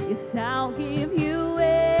 Yes, I'll give you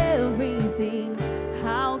everything.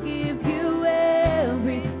 I'll give you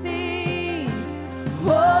everything.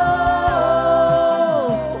 Whoa,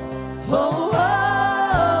 whoa,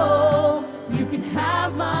 whoa. You can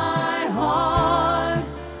have my heart.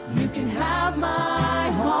 You can have my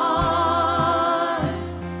heart.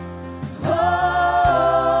 Whoa,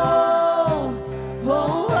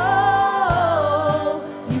 whoa, whoa.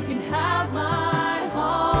 You can have my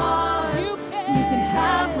heart. You can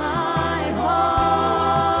have my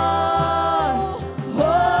heart.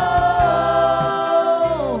 Whoa,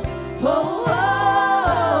 whoa,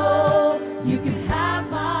 whoa. You can have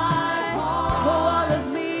my heart. All of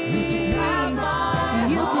me. You can have my heart.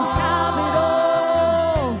 You can have it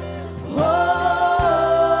all. Whoa,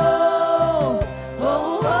 whoa,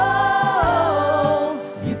 whoa.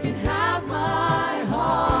 You can have my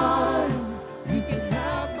heart. You can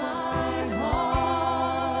have my heart.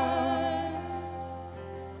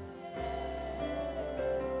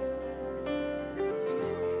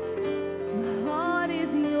 My heart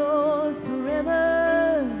is yours forever.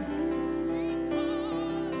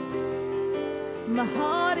 My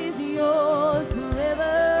heart is yours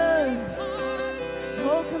forever.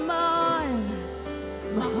 Oh, come on.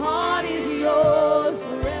 My heart is yours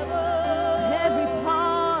forever. Every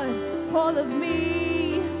part, all of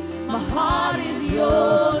me. My heart is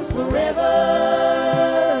yours forever.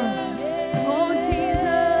 Oh,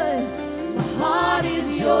 Jesus. My heart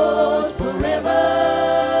is yours forever.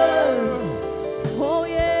 Oh,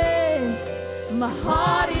 yes. My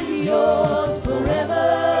heart is yours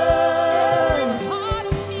forever.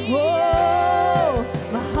 Whoa,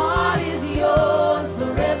 my heart is yours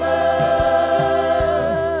forever.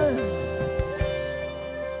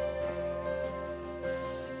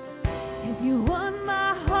 If you want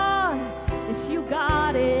my heart, yes, you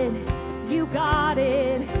got it. You got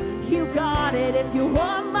it. You got it. If you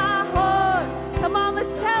want my heart, come on,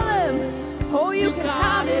 let's tell him. Oh, you can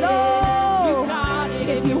have it all. You got it.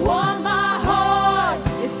 If you want my heart,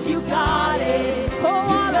 yes, you got it. Oh,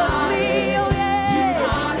 all of me, oh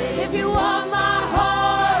yes. If you want my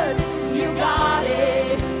heart, you got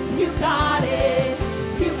it. You got it.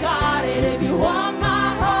 You got it. If you want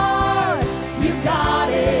my heart, you got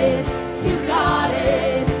it. You got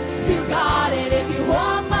it. You got it. If you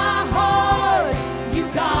want my heart, you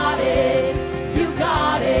got it. You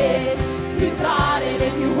got it. You got it.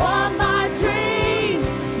 If you want my dreams,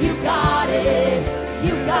 you got it.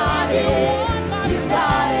 You got it.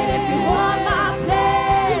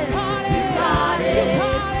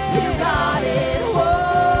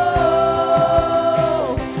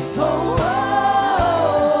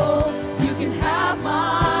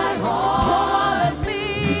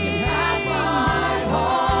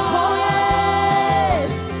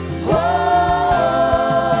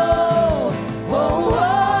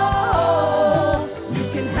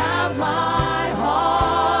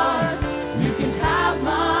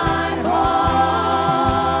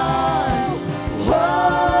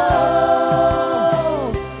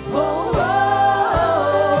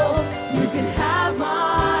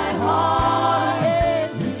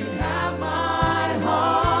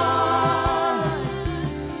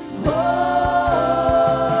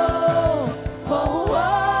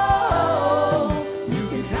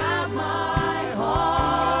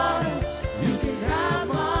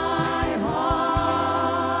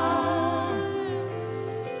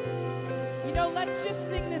 know, let's just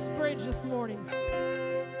sing this bridge this morning.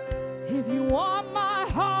 If you want my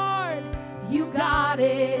heart, you got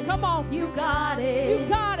it. Come on. You got it. You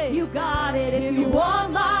got it. You got it. If you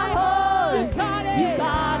want my heart, you got it. You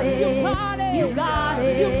got it. You got it. You got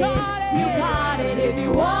it. You got it. You got it. If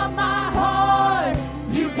you want my heart,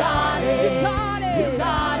 you got it. You got it. You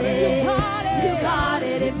got it. You got it. You got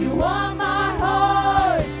it. If you want my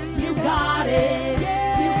heart, you got it.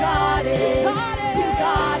 You got it. You got it. You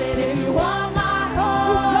got it. If you want my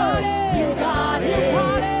heart, you got it. You got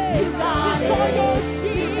it. You got it. It's all yours,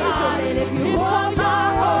 Jesus. You got it. If you want my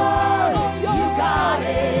heart, you got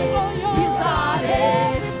it. You got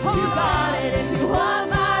it. You got it. If you want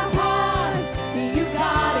my heart, you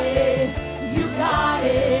got it. You got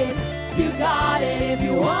it. You got it. If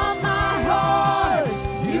you want my heart,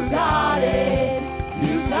 you got it.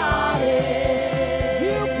 You got it.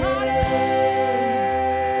 You got it.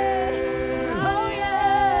 Oh,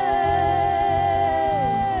 yes.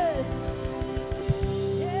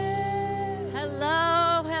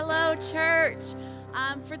 Hello, hello, church.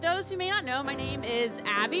 For those who may not know, my name is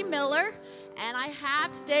Abby Miller, and I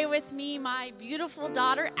have today with me my beautiful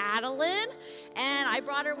daughter, Adeline, and I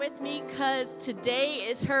brought her with me because today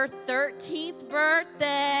is her 13th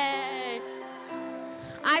birthday.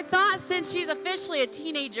 I thought since she's officially a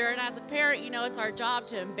teenager, and as a parent, you know, it's our job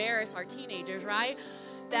to embarrass our teenagers, right?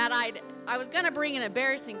 That I was going to bring an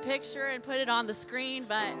embarrassing picture and put it on the screen,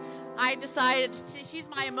 but I decided she's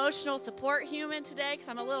my emotional support human today because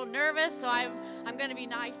I'm a little nervous, so I'm going to be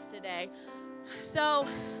nice today. So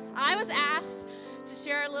I was asked to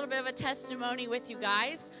share a little bit of a testimony with you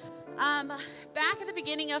guys. Back at the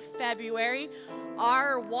beginning of February,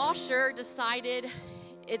 our washer decided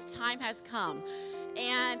its time has come.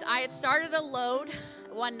 And I had started a load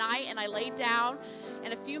one night, and I laid down,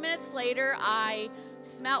 and a few minutes later, I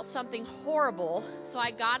smelled something horrible. So I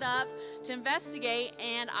got up to investigate,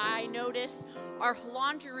 and I noticed our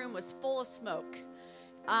laundry room was full of smoke.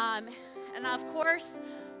 And of course,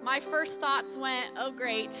 my first thoughts went, oh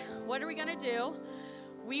great, what are we going to do?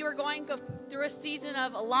 We were going through a season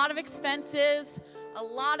of a lot of expenses, a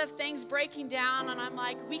lot of things breaking down, and I'm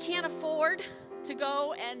like, we can't afford to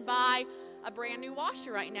go and buy a brand new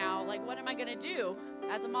washer right now. Like, what am I going to do?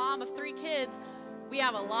 As a mom of 3 kids, we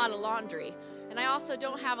have a lot of laundry. And I also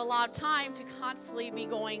don't have a lot of time to constantly be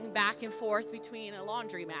going back and forth between a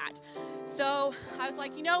laundromat. So I was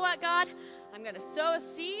like, you know what, God? I'm going to sow a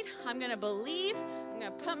seed. I'm going to believe. I'm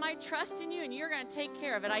going to put my trust in you, and you're going to take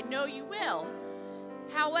care of it. I know you will.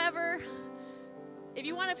 However, if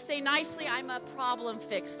you want to say nicely, I'm a problem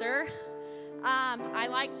fixer. I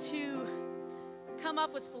like to come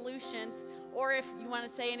up with solutions, or if you want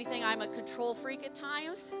to say anything, I'm a control freak at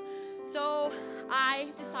times. So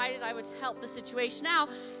I decided I would help the situation out,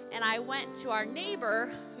 and I went to our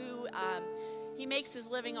neighbor who he makes his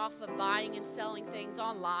living off of buying and selling things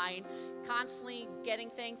online, constantly getting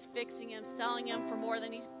things, fixing them, selling them for more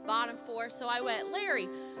than he's bought them for. So I went, Larry,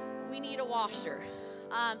 we need a washer.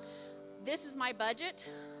 This is my budget.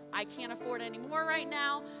 I can't afford any more right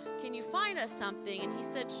now. Can you find us something? And he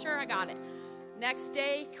said, sure, I got it. Next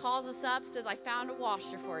day, calls us up, says, I found a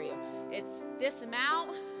washer for you. It's this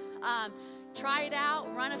amount. Try it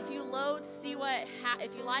out, run a few loads, see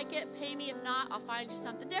if you like it, pay me. If not, I'll find you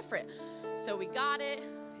something different. So we got it.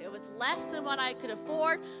 It was less than what I could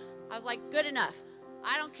afford. I was like, good enough.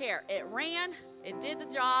 I don't care. It ran. It did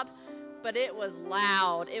the job, but it was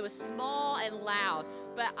loud. It was small and loud,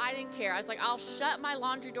 but I didn't care. I was like, I'll shut my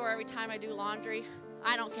laundry door every time I do laundry.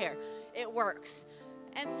 I don't care. It works.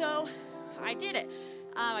 And so I did it.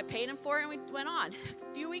 I paid him for it, and we went on.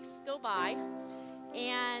 A few weeks go by,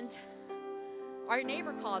 and our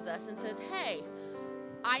neighbor calls us and says, hey,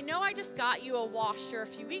 I know I just got you a washer a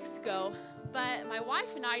few weeks ago, but my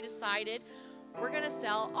wife and I decided we're going to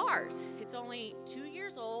sell ours. It's only 2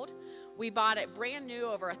 years old. We bought it brand new,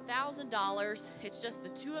 over $1,000. It's just the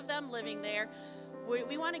 2 of them living there.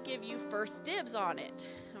 We want to give you first dibs on it.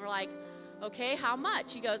 And we're like, okay, how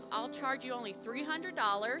much? He goes, I'll charge you only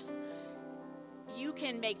 $300. You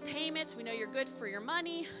can make payments. We know you're good for your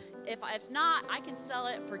money. If not, I can sell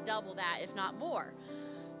it for double that, if not more.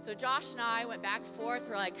 So Josh and I went back and forth.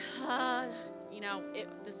 We're like,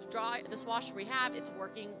 this washer we have, it's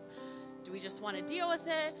working. Do we just want to deal with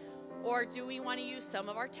it? Or do we want to use some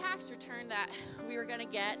of our tax return that we were going to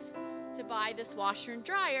get to buy this washer and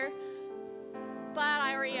dryer? But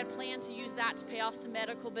I already had planned to use that to pay off some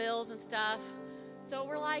medical bills and stuff. So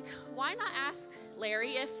we're like, why not ask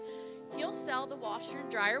Larry if he'll sell the washer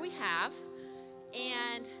and dryer we have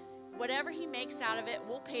and whatever he makes out of it,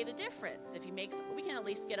 we'll pay the difference. If he makes, we can at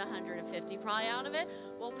least get 150 probably out of it.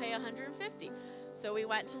 We'll pay 150. So we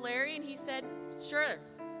went to Larry, and he said, sure,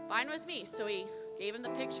 fine with me. So he gave him the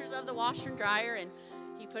pictures of the washer and dryer, and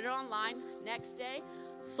he put it online. Next day,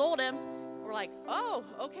 sold him. We're like, oh,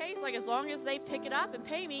 okay. He's like, as long as they pick it up and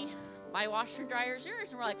pay me, my washer and dryer is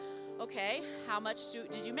yours. And we're like, okay, how much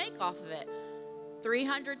did you make off of it?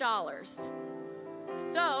 $300.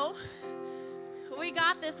 So we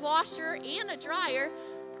got this washer and a dryer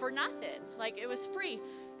for nothing. Like, it was free.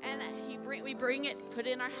 And we bring it, put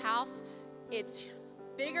it in our house. It's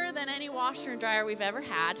bigger than any washer and dryer we've ever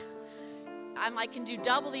had. I can do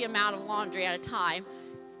double the amount of laundry at a time.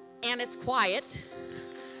 And it's quiet.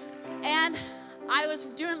 And I was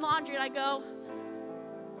doing laundry, and I go,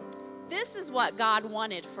 this is what God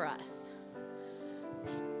wanted for us.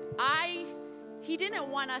 He didn't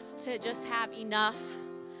want us to just have enough.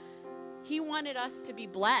 He wanted us to be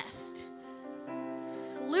blessed.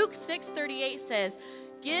 Luke 6:38 says,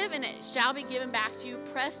 give and it shall be given back to you,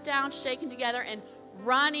 pressed down, shaken together, and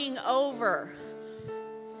running over.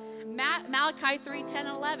 Malachi 3:10 and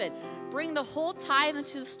 11. Bring the whole tithe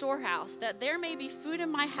into the storehouse, that there may be food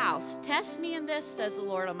in my house. Test me in this, says the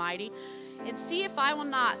Lord Almighty, and see if I will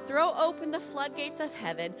not throw open the floodgates of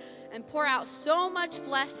heaven and pour out so much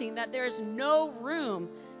blessing that there is no room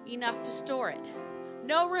enough to store it.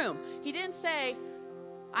 No room. He didn't say,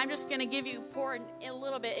 I'm just going to pour a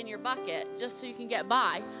little bit in your bucket just so you can get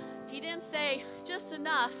by. He didn't say just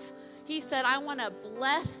enough. He said, I want to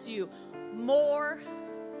bless you more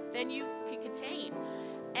than you can contain.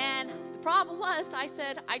 And the problem was, I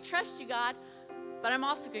said, I trust you, God, but I'm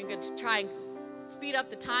also going to try and speed up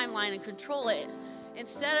the timeline and control it.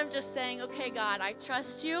 Instead of just saying, okay, God, I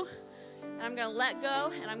trust you, and I'm going to let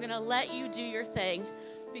go, and I'm going to let you do your thing,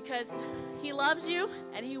 because he loves you,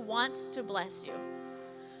 and he wants to bless you.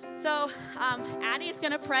 So Addie's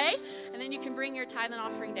going to pray, and then you can bring your tithe and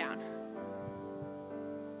offering down.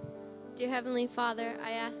 Dear Heavenly Father,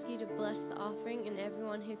 I ask you to bless the offering and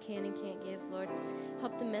everyone who can and can't give, Lord.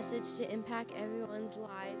 Help the message to impact everyone's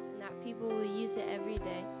lives and that people will use it every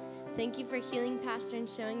day. Thank you for healing Pastor and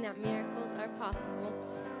showing that miracles are possible.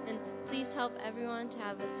 And please help everyone to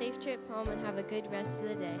have a safe trip home and have a good rest of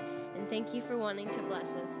the day. And thank you for wanting to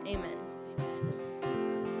bless us. Amen.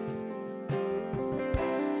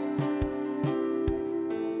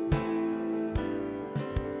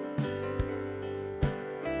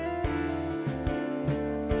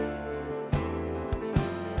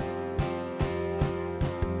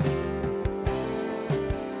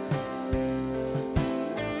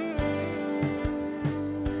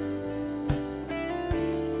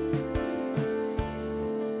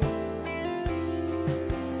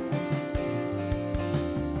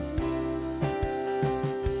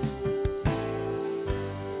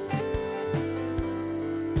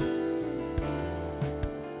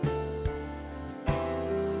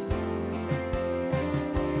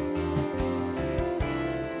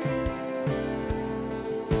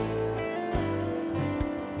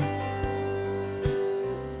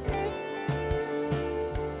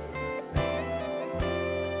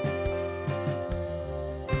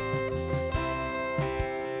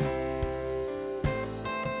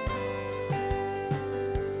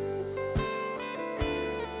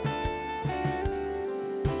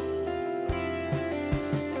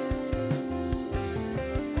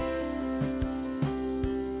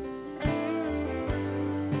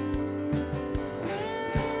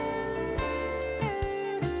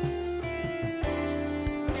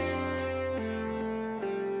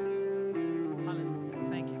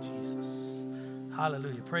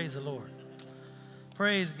 Hallelujah. Praise the Lord.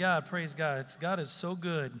 Praise God. Praise God. God is so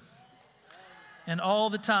good. And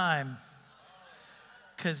all the time,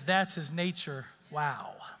 because that's his nature.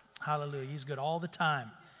 Wow. Hallelujah. He's good all the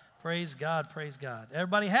time. Praise God. Praise God.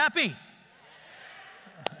 Everybody happy?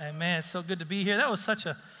 Amen. It's so good to be here. That was such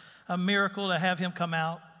a miracle to have him come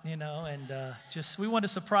out, and we want to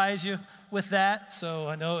surprise you with that. So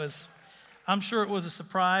I know I'm sure it was a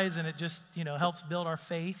surprise, and it just, helps build our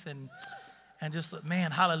faith and just,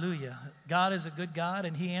 man, hallelujah. God is a good God,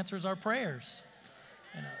 and he answers our prayers.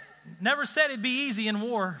 Never said it'd be easy in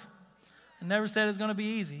war. Never said it's going to be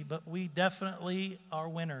easy, but we definitely are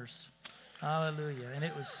winners. Hallelujah. And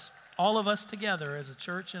it was all of us together as a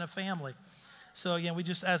church and a family. So again,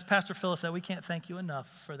 as Pastor Phyllis said, we can't thank you enough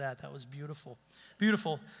for that. That was beautiful.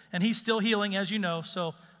 Beautiful. And he's still healing, as you know,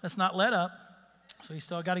 so let's not let up. So he's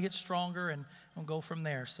still got to get stronger, and we'll go from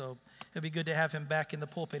there. So it'd be good to have him back in the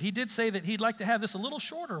pulpit. He did say that he'd like to have this a little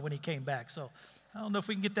shorter when he came back, so I don't know if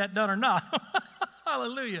we can get that done or not.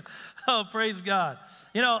 Hallelujah. Oh, praise God.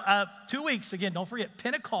 2 weeks, again, don't forget,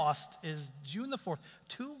 Pentecost is June the 4th,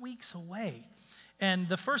 2 weeks away. And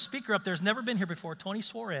the first speaker up there has never been here before, Tony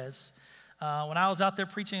Suarez. When I was out there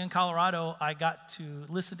preaching in Colorado, I got to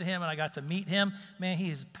listen to him and I got to meet him. Man,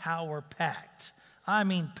 he is power-packed. I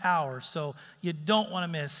mean power. So you don't want to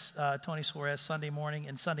miss Tony Suarez Sunday morning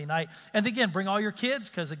and Sunday night. And again, bring all your kids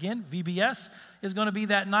because, again, VBS is going to be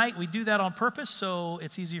that night. We do that on purpose so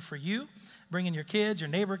it's easier for you. Bring in your kids, your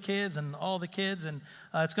neighbor kids, and all the kids. And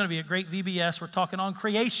it's going to be a great VBS. We're talking on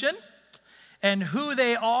creation and who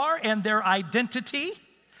they are and their identity.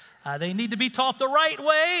 They need to be taught the right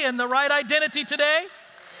way and the right identity today.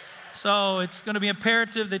 So it's going to be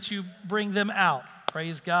imperative that you bring them out.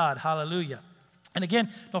 Praise God. Hallelujah. And again,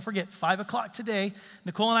 don't forget, 5 o'clock today,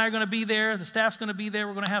 Nicole and I are going to be there. The staff's going to be there.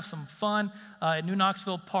 We're going to have some fun at New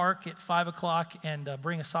Knoxville Park at 5 o'clock and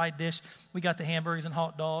bring a side dish. We got the hamburgers and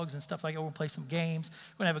hot dogs and stuff like that. We'll play some games.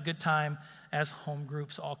 We're going to have a good time as home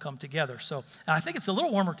groups all come together. So I think it's a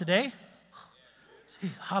little warmer today.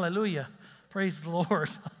 Jeez, hallelujah. Praise the Lord.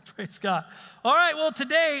 Praise God. All right, well,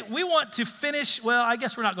 today we want to finish. Well, I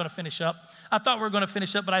guess we're not going to finish up. I thought we were going to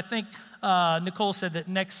finish up, but I think Nicole said that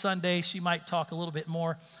next Sunday she might talk a little bit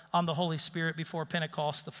more on the Holy Spirit before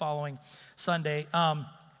Pentecost the following Sunday.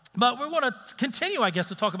 But we want to continue, I guess,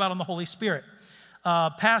 to talk about on the Holy Spirit.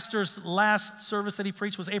 Pastor's last service that he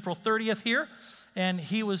preached was April 30th here, and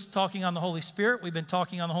he was talking on the Holy Spirit. We've been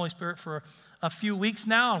talking on the Holy Spirit for a few weeks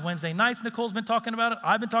now. On Wednesday nights, Nicole's been talking about it.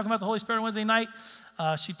 I've been talking about the Holy Spirit on Wednesday night.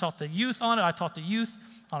 She taught the youth on it. I taught the youth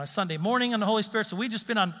on a Sunday morning on the Holy Spirit. So we've just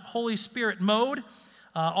been on Holy Spirit mode.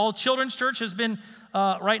 All Children's Church has been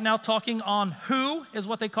right now talking on who is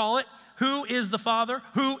what they call it. Who is the Father?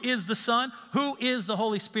 Who is the Son? Who is the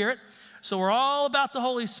Holy Spirit? So we're all about the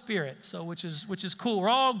Holy Spirit, so which is cool. We're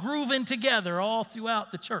all grooving together all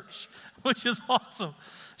throughout the church, which is awesome.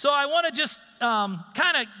 So I want to just kind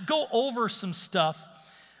of go over some stuff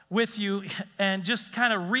with you and just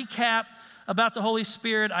kind of recap about the Holy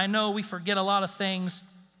Spirit. I know we forget a lot of things,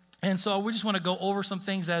 and so we just want to go over some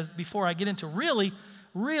things before I get into really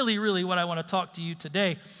what I want to talk to you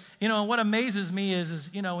today. And what amazes me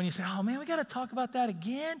is when you say, oh man, we got to talk about that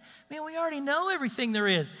again. Man, we already know everything there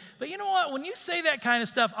is. But you know what? When you say that kind of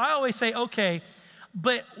stuff, I always say, okay,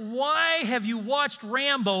 but why have you watched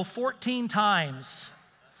Rambo 14 times?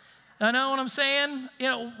 You know what I'm saying?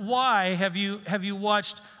 Why have you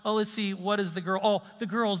watched, let's see, what is the girl? Oh, the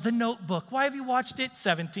girl's The Notebook. Why have you watched it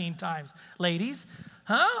 17 times? Ladies,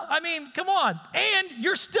 huh? I mean, come on. And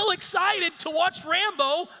you're still excited to watch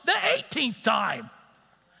Rambo the 18th time.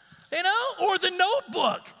 Or The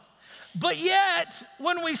Notebook. But yet,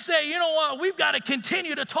 when we say, you know what, we've got to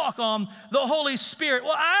continue to talk on the Holy Spirit.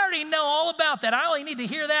 Well, I already know all about that. I only need to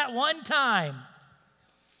hear that one time.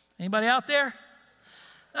 Anybody out there?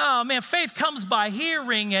 Oh, man, faith comes by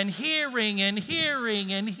hearing and hearing and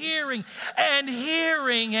hearing and hearing and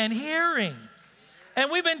hearing and hearing. And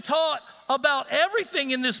we've been taught about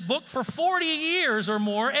everything in this book for 40 years or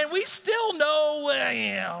more, and we still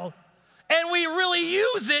know, and we really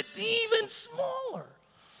use it even smaller.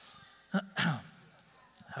 All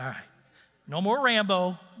right. No more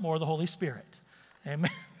Rambo, more the Holy Spirit. Amen.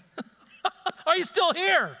 Are you still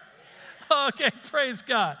here? Okay, praise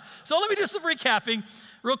God. So let me do some recapping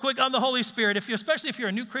real quick on the Holy Spirit. Especially if you're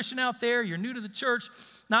a new Christian out there, you're new to the church,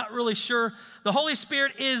 not really sure. The Holy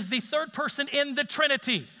Spirit is the third person in the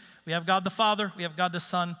Trinity. We have God the Father, we have God the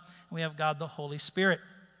Son, and we have God the Holy Spirit.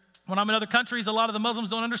 When I'm in other countries, a lot of the Muslims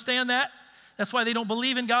don't understand that. That's why they don't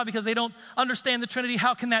believe in God, because they don't understand the Trinity.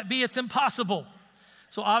 How can that be? It's impossible.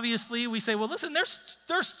 So obviously we say, well, listen, there's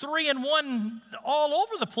 3 in 1 all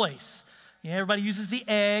over the place. Yeah, everybody uses the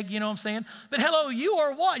egg, you know what I'm saying? But hello, you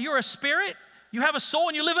are what? You're a spirit, you have a soul,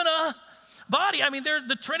 and you live in a body. I mean,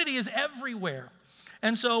 the Trinity is everywhere.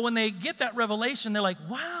 And so when they get that revelation, they're like,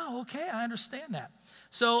 wow, okay, I understand that.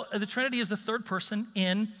 So the Trinity is the third person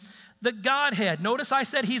in the Godhead. Notice I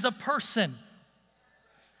said he's a person.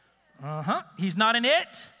 He's not an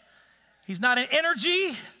it. He's not an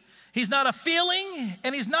energy. He's not a feeling.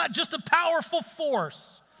 And he's not just a powerful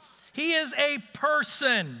force. He is a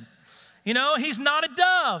person. He's not a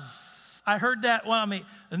dove. I heard that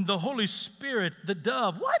and the Holy Spirit, the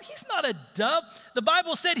dove. What? He's not a dove. The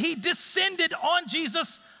Bible said he descended on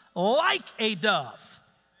Jesus like a dove.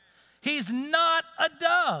 He's not a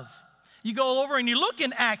dove. You go over and you look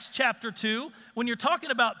in Acts chapter 2, when you're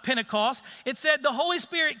talking about Pentecost, it said the Holy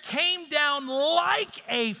Spirit came down like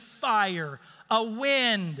a fire, a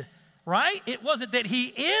wind, right? It wasn't that he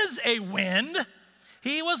is a wind.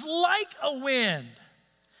 He was like a wind.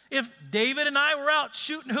 If David and I were out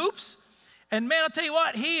shooting hoops, and man, I'll tell you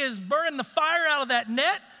what, he is burning the fire out of that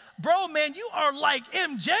net. Bro, man, you are like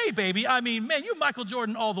MJ, baby. I mean, man, you're Michael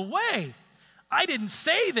Jordan all the way. I didn't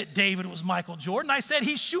say that David was Michael Jordan. I said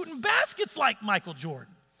he's shooting baskets like Michael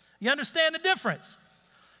Jordan. You understand the difference?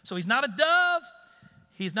 So he's not a dove.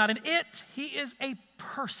 He's not an it. He is a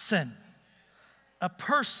person. A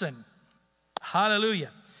person.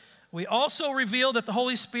 Hallelujah. We also reveal that the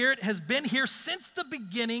Holy Spirit has been here since the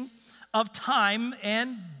beginning of time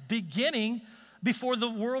and beginning before the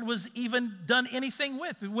world was even done anything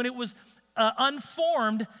with. When it was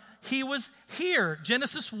unformed, he was here.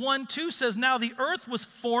 Genesis 1:2 says, now the earth was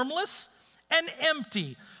formless and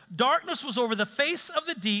empty. Darkness was over the face of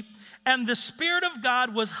the deep, and the Spirit of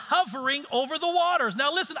God was hovering over the waters.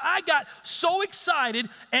 Now listen, I got so excited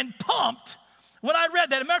and pumped when I read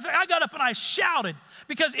that. As a matter of fact, I got up and I shouted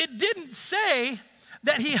because it didn't say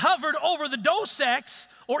that he hovered over the Dos Equis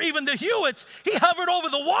or even the Hewitts. He hovered over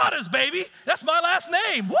the waters, baby. That's my last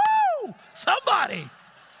name. Woo! Somebody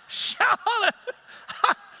shout.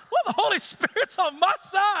 Well, the Holy Spirit's on my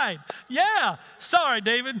side. Yeah. Sorry,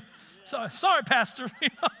 David. Sorry, Pastor.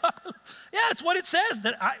 Yeah, it's what it says.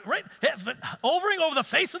 Right? Hovering over the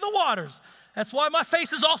face of the waters. That's why my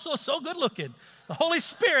face is also so good looking. The Holy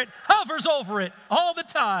Spirit hovers over it all the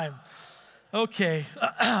time. Okay.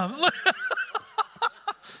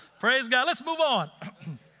 Praise God. Let's move on.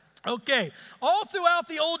 Okay. All throughout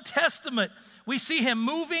the Old Testament, we see him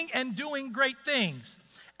moving and doing great things.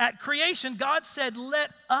 At creation, God said,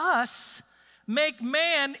 let us make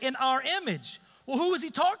man in our image. Well, who was he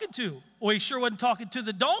talking to? Well, he sure wasn't talking to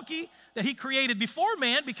the donkey that he created before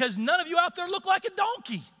man, because none of you out there look like a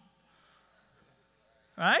donkey.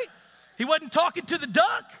 Right? He wasn't talking to the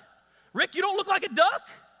duck. Rick, you don't look like a duck.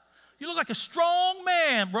 You look like a strong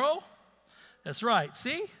man, bro. That's right.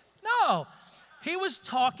 See? No. He was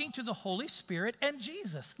talking to the Holy Spirit and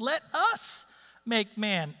Jesus. Let us make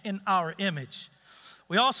man in our image.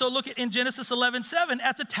 We also look at in Genesis 11:7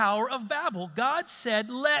 at the Tower of Babel. God said,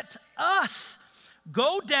 let us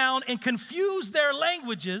go down and confuse their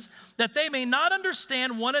languages that they may not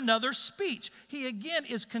understand one another's speech. He again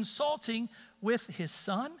is consulting with his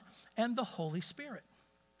Son and the Holy Spirit.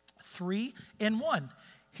 3 in 1.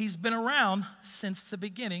 He's been around since the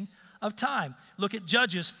beginning of time. Look at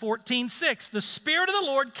Judges 14:6. The Spirit of the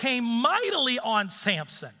Lord came mightily on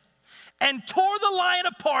Samson and tore the lion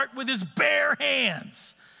apart with his bare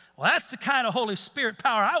hands. Well, that's the kind of Holy Spirit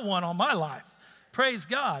power I want on my life. Praise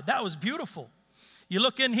God. That was beautiful. You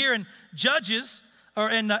look in here in Judges,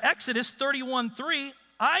 or in Exodus 31:3,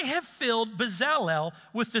 I have filled Bezalel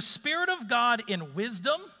with the Spirit of God in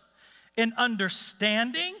wisdom, in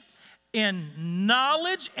understanding, in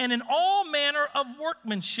knowledge, and in all manner of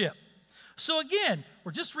workmanship. So again,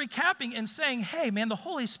 we're just recapping and saying, hey, man, the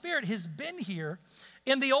Holy Spirit has been here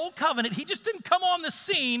in the old covenant. He just didn't come on the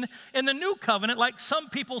scene in the new covenant like some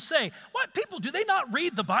people say. What people, do they not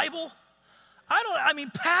read the Bible? I mean,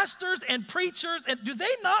 pastors and preachers, and do they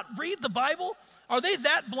not read the Bible? Are they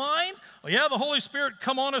that blind? Well, yeah, the Holy Spirit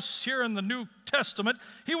come on us here in the New Testament.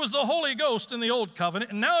 He was the Holy Ghost in the old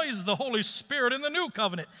covenant, and now he's the Holy Spirit in the new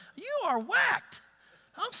covenant. You are whacked.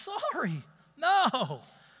 I'm sorry.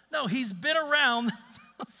 No, he's been around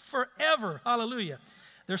forever. Hallelujah.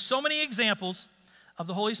 There's so many examples of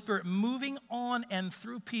the Holy Spirit moving on and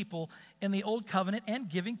through people in the old covenant and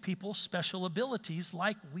giving people special abilities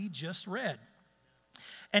like we just read.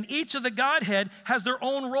 And each of the Godhead has their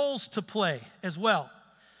own roles to play as well.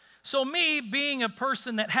 So me being a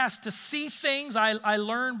person that has to see things, I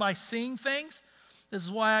learn by seeing things. This is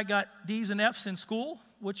why I got D's and F's in school,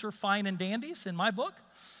 which are fine and dandies in my book.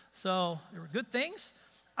 So they were good things.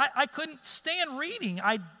 I couldn't stand reading.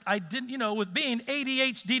 I didn't, with being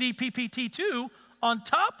ADHD, PPT2, on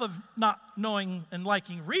top of not knowing and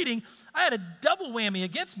liking reading, I had a double whammy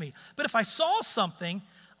against me. But if I saw something,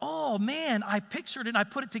 oh man, I pictured it and I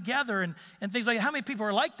put it together and things like that. How many people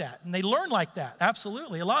are like that? And they learn like that.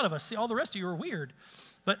 Absolutely. A lot of us. See, all the rest of you are weird.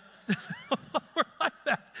 But we're like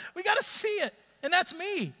that. We got to see it. And that's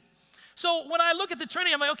me. So when I look at the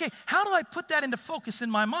Trinity, I'm like, okay, how do I put that into focus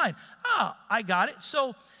in my mind? I got it.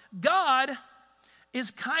 So God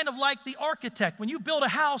is kind of like the architect. When you build a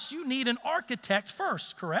house, you need an architect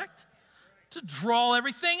first, correct? To draw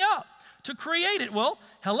everything up, to create it. Well,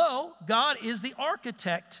 hello, God is the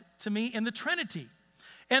architect to me in the Trinity.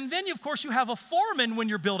 And then, of course, you have a foreman when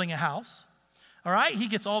you're building a house. All right, he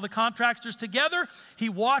gets all the contractors together. He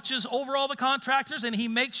watches over all the contractors, and he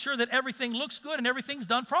makes sure that everything looks good and everything's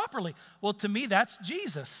done properly. Well, to me, that's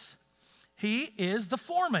Jesus. He is the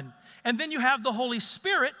foreman. And then you have the Holy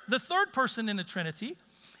Spirit, the third person in the Trinity,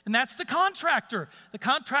 and that's the contractor. The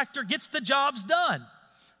contractor gets the jobs done.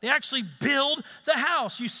 They actually build the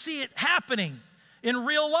house. You see it happening in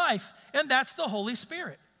real life, and that's the Holy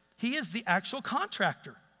Spirit. He is the actual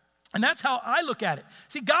contractor. And that's how I look at it.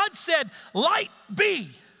 See, God said, light be.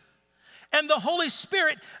 And the Holy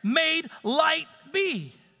Spirit made light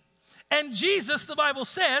be. And Jesus, the Bible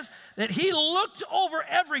says, that he looked over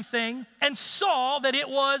everything and saw that it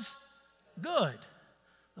was good.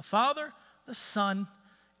 The Father, the Son,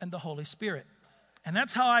 and the Holy Spirit. And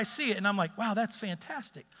that's how I see it. And I'm like, wow, that's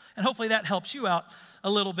fantastic. And hopefully that helps you out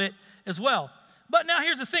a little bit as well. But now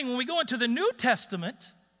here's the thing. When we go into the New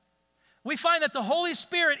Testament, we find that the Holy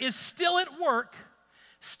Spirit is still at work,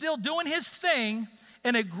 still doing his thing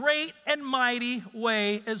in a great and mighty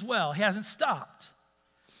way as well. He hasn't stopped.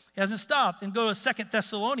 He hasn't stopped. And go to 2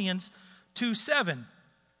 Thessalonians 2:7.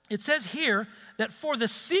 It says here that for the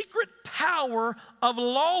secret power of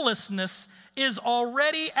lawlessness is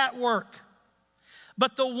already at work.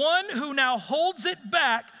 But the one who now holds it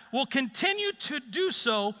back will continue to do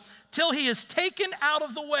so till he is taken out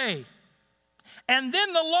of the way. And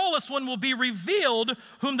then the lawless one will be revealed,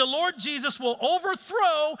 whom the Lord Jesus will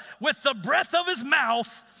overthrow with the breath of his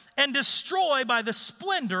mouth and destroy by the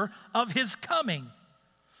splendor of his coming.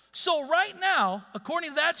 So right now, according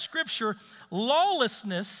to that scripture,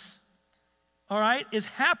 lawlessness, all right, is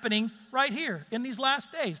happening right here in these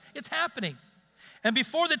last days. It's happening. And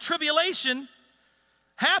before the tribulation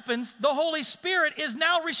happens, the Holy Spirit is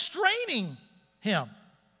now restraining him.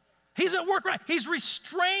 He's at work, right? He's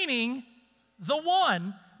restraining the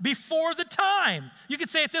one before the time. You could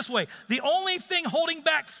say it this way. The only thing holding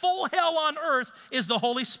back full hell on earth is the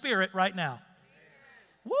Holy Spirit right now.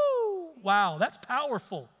 Woo! Wow, that's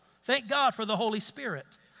powerful. Thank God for the Holy Spirit.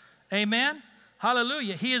 Amen?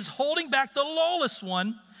 Hallelujah. He is holding back the lawless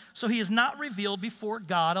one so he is not revealed before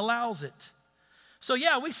God allows it. So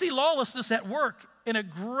yeah, we see lawlessness at work in a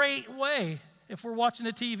great way. If we're watching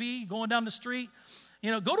the TV, going down the street,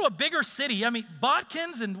 go to a bigger city. I mean,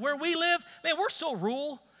 Botkins and where we live, man, we're so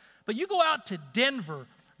rural. But you go out to Denver,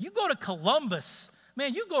 you go to Columbus,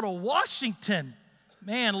 man, you go to Washington,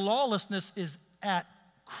 man, lawlessness is at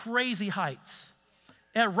crazy heights.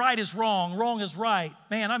 And right is wrong, wrong is right.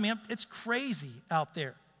 Man, I mean, it's crazy out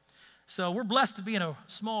there. So we're blessed to be in a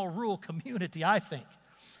small rural community, I think.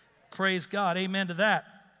 Praise God, amen to that.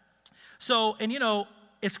 So, and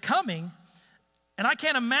it's coming. And I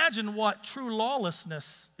can't imagine what true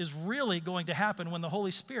lawlessness is really going to happen when the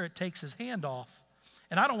Holy Spirit takes his hand off.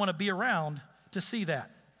 And I don't want to be around to see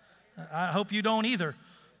that. I hope you don't either.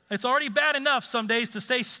 It's already bad enough some days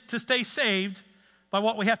to stay saved by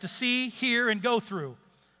what we have to see, hear, and go through.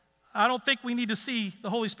 I don't think we need to see the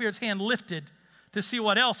Holy Spirit's hand lifted to see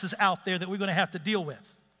what else is out there that we're going to have to deal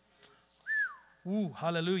with. Ooh,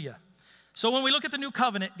 hallelujah. So when we look at the new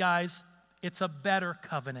covenant, guys, it's a better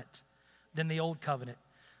covenant than the old covenant.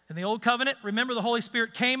 In the old covenant, remember the Holy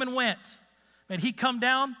Spirit came and went. And he'd come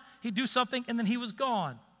down, he'd do something, and then he was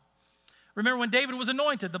gone. Remember when David was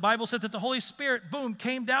anointed, the Bible said that the Holy Spirit, boom,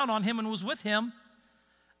 came down on him and was with him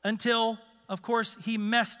until, of course, he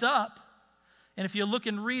messed up. And if you look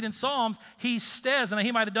and read in Psalms, he says, and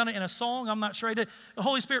he might have done it in a song, I'm not sure he did, the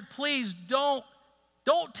Holy Spirit, please don't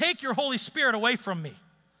take your Holy Spirit away from me.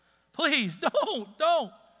 Please,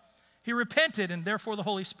 don't. He repented, and therefore the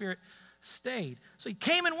Holy Spirit stayed. So he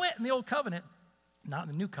came and went in the old covenant, not in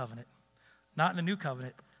the new covenant. Not in the new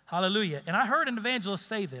covenant. Hallelujah. And I heard an evangelist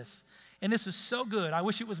say this, and this was so good. I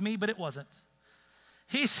wish it was me, but it wasn't.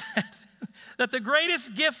 He said that the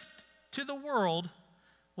greatest gift to the world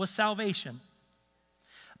was salvation.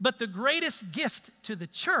 But the greatest gift to the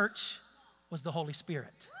church was the Holy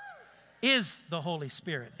Spirit. Is the Holy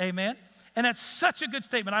Spirit. Amen? And that's such a good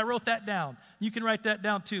statement. I wrote that down. You can write that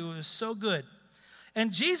down too. It was so good.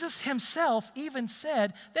 And Jesus himself even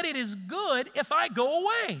said that it is good if I go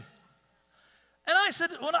away. And I said,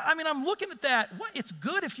 I'm looking at that. What? It's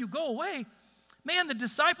good if you go away. Man, the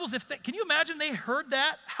disciples, can you imagine they heard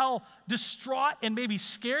that? How distraught and maybe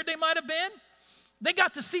scared they might have been? They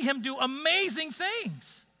got to see him do amazing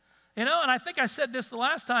things. And I think I said this the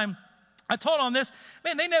last time I taught on this.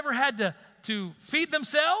 Man, they never had to feed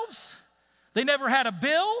themselves. They never had a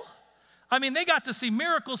bill. They got to see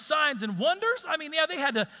miracles, signs, and wonders. They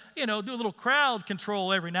had to, do a little crowd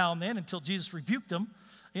control every now and then until Jesus rebuked them,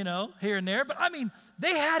 here and there. But,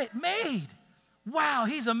 they had it made. Wow,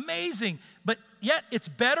 he's amazing. But yet it's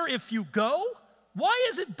better if you go. Why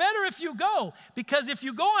is it better if you go? Because if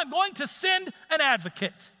you go, I'm going to send an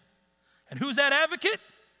advocate. And who's that advocate?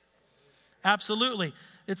 Absolutely.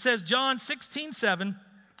 It says, John 16:7,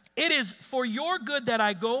 It is for your good that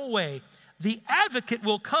I go away. The advocate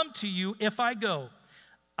will come to you if I go.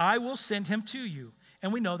 I will send him to you.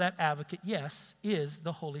 And we know that advocate, yes, is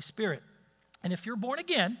the Holy Spirit. And if you're born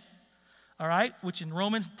again, all right, which in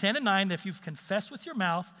Romans 10 and 9, if you've confessed with your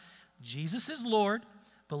mouth, Jesus is Lord,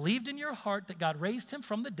 believed in your heart that God raised him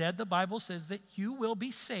from the dead, the Bible says that you will be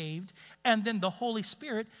saved, and then the Holy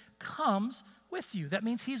Spirit comes with you. That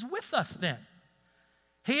means he's with us then.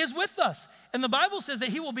 He is with us. And the Bible says that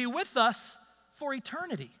he will be with us for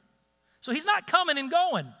eternity. So he's not coming and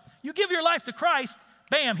going. You give your life to Christ,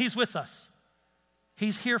 bam, he's with us.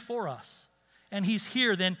 He's here for us. And he's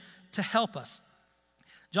here then to help us.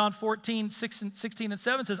 John 14, 16 and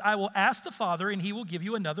 7 says, I will ask the Father, and he will give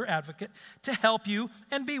you another advocate to help you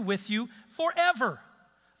and be with you forever.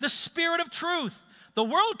 The Spirit of truth. The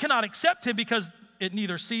world cannot accept him because it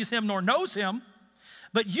neither sees him nor knows him.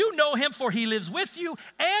 But you know him, for he lives with you,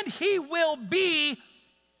 and he will be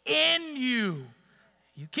in you.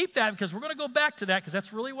 You keep that, because we're going to go back to that, because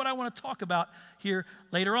that's really what I want to talk about here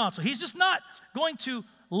later on. So he's just not going to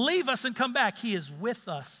leave us and come back. He is with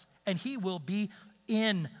us, and he will be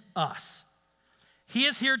in us. He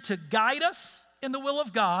is here to guide us in the will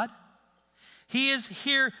of God. He is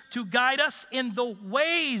here to guide us in the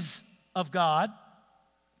ways of God.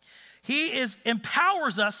 He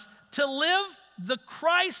empowers us to live the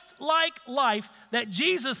Christ-like life that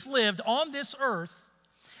Jesus lived on this earth.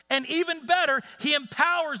 And even better, he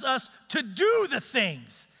empowers us to do the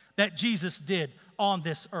things that Jesus did on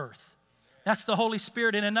this earth. That's the Holy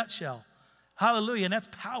Spirit in a nutshell. Hallelujah, and that's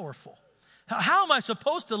powerful. How am I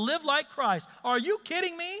supposed to live like Christ? Are you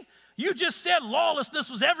kidding me? You just said lawlessness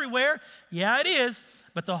was everywhere. Yeah, it is.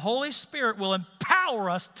 But the Holy Spirit will empower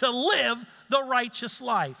us to live the righteous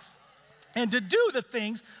life and to do the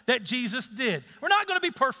things that Jesus did. We're not going to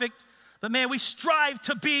be perfect, but man, we strive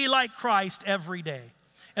to be like Christ every day.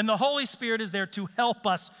 And the Holy Spirit is there to help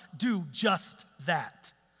us do just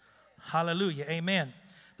that. Hallelujah, amen.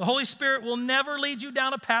 The Holy Spirit will never lead you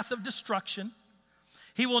down a path of destruction.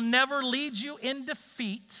 He will never lead you in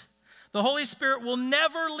defeat. The Holy Spirit will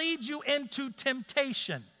never lead you into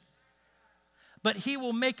temptation. But he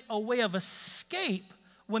will make a way of escape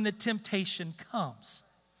when the temptation comes.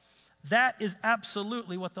 That is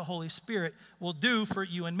absolutely what the Holy Spirit will do for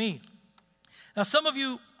you and me. Now, some of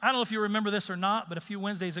you, I don't know if you remember this or not, but a few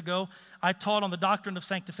Wednesdays ago, I taught on the doctrine of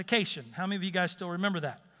sanctification. How many of you guys still remember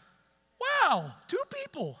that? Wow, 2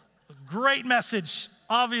 people. Great message,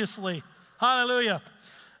 obviously. Hallelujah.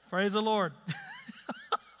 Praise the Lord.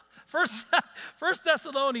 First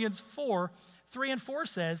Thessalonians 4, 3 and 4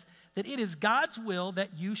 says that it is God's will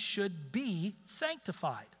that you should be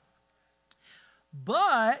sanctified.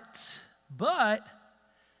 But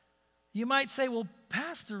you might say, well,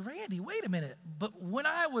 Pastor Randy, wait a minute. But when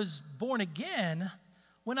I was born again,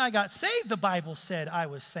 when I got saved, the Bible said I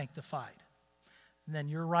was sanctified. And then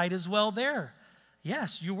you're right as well there.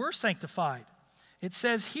 Yes, you were sanctified. It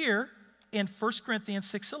says here in 1 Corinthians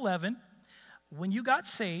 6:11, when you got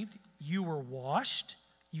saved, you were washed,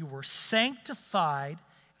 you were sanctified,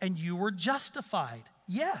 and you were justified.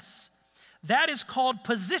 Yes. That is called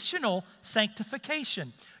positional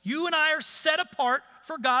sanctification. You and I are set apart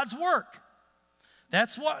for God's work.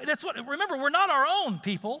 That's what, remember, we're not our own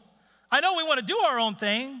people. I know we want to do our own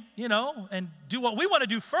thing, and do what we want to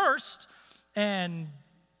do first and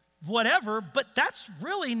whatever, but that's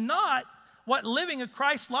really not what living a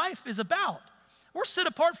Christ life is about. We're set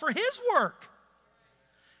apart for his work.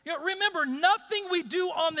 Remember, nothing we do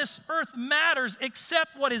on this earth matters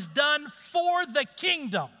except what is done for the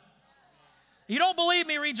kingdom. You don't believe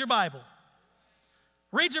me, read your Bible.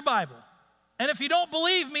 Read your Bible. And if you don't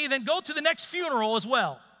believe me, then go to the next funeral as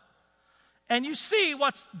well. And you see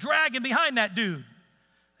what's dragging behind that dude.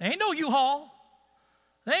 There ain't no U-Haul.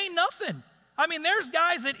 There ain't nothing. I mean, there's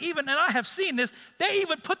guys that even, and I have seen this, they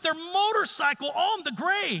even put their motorcycle on the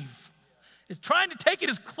grave. It's trying to take it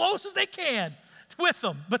as close as they can with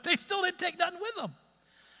them, but they still didn't take nothing with them.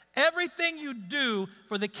 Everything you do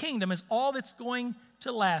for the kingdom is all that's going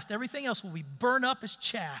to last. Everything else will be burned up as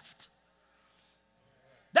chaff.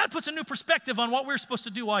 That puts a new perspective on what we're supposed to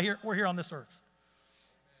do while we're here on this earth.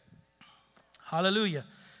 Hallelujah.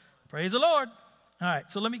 Praise the Lord. All right,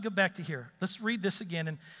 so let me go back to here. Let's read this again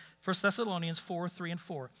in 1 Thessalonians 4, 3 and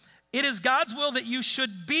 4. It is God's will that you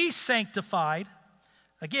should be sanctified.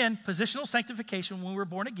 Again, positional sanctification. When we were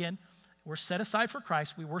born again, we're set aside for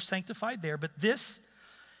Christ. We were sanctified there. But this,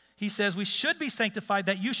 he says, we should be sanctified,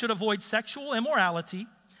 that you should avoid sexual immorality,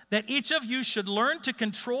 that each of you should learn to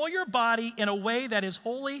control your body in a way that is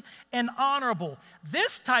holy and honorable.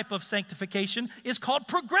 This type of sanctification is called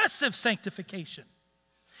progressive sanctification.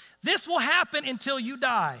 This will happen until you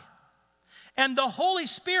die. And the Holy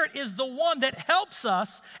Spirit is the one that helps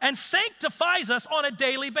us and sanctifies us on a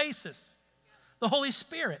daily basis. The Holy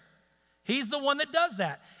Spirit. He's the one that does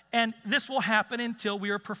that. And this will happen until we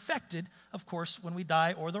are perfected, of course, when we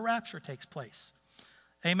die or the rapture takes place.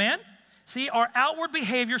 Amen? See, our outward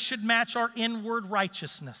behavior should match our inward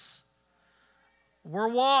righteousness. We're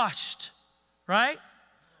washed, right?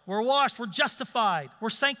 We're washed, we're justified, we're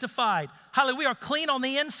sanctified. Hallelujah, we are clean on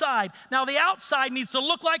the inside. Now the outside needs to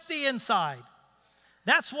look like the inside.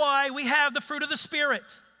 That's why we have the fruit of the Spirit,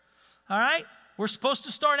 all right? We're supposed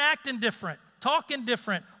to start acting different, talking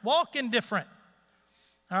different, walking different,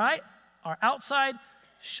 all right? Our outside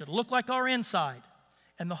should look like our inside.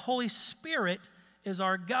 And the Holy Spirit is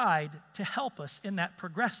our guide to help us in that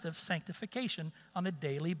progressive sanctification on a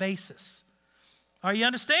daily basis. Are you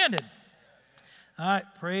understanding? All right,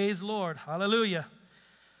 praise the Lord. Hallelujah.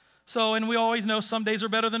 So, and we always know some days are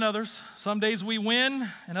better than others. Some days we win,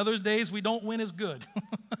 and other days we don't win as good.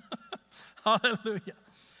 Hallelujah.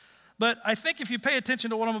 But I think if you pay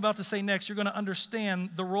attention to what I'm about to say next, you're going to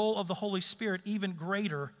understand the role of the Holy Spirit even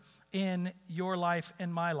greater in your life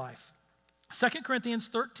and my life. 2 Corinthians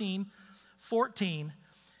 13:14,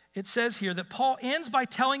 it says here that Paul ends by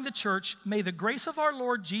telling the church, may the grace of our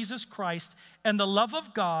Lord Jesus Christ and the love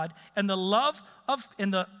of God and the love of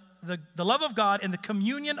God and the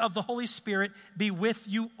communion of the Holy Spirit be with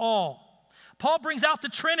you all. Paul brings out the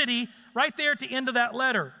Trinity right there at the end of that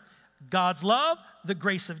letter. God's love, the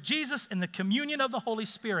grace of Jesus, and the communion of the Holy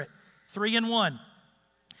Spirit. 3 in 1.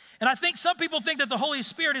 And I think some people think that the Holy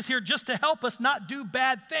Spirit is here just to help us not do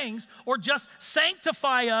bad things or just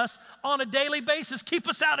sanctify us on a daily basis, keep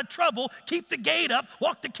us out of trouble, keep the gate up,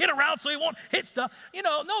 walk the kid around so he won't hit stuff.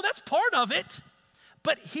 No, that's part of it.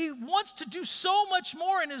 But he wants to do so much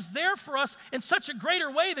more and is there for us in such a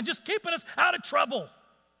greater way than just keeping us out of trouble.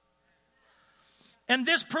 And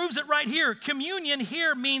this proves it right here. Communion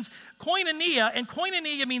here means koinonia, and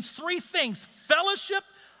koinonia means three things: fellowship,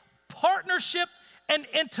 partnership, and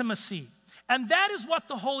intimacy. And that is what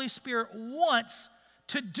the Holy Spirit wants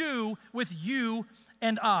to do with you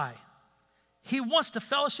and I. He wants to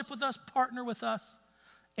fellowship with us, partner with us,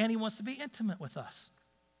 and he wants to be intimate with us.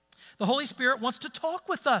 The Holy Spirit wants to talk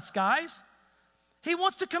with us, guys. He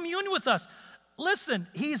wants to commune with us. Listen,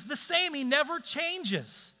 he's the same. He never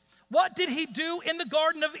changes. What did he do in the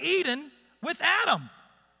Garden of Eden with Adam?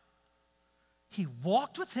 He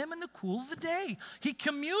walked with him in the cool of the day. He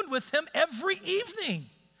communed with him every evening.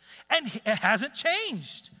 And it hasn't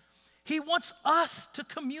changed. He wants us to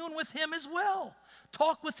commune with him as well.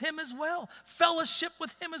 Talk with him as well. Fellowship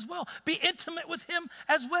with him as well. Be intimate with him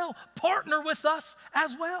as well. Partner with us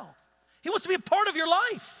as well. He wants to be a part of your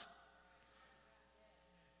life.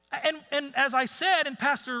 And as I said, and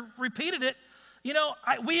Pastor repeated it,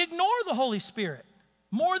 we ignore the Holy Spirit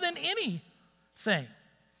more than anything.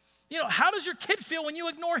 How does your kid feel when you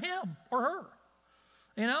ignore him or her?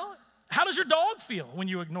 How does your dog feel when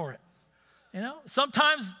you ignore it?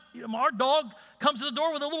 Sometimes our dog comes to the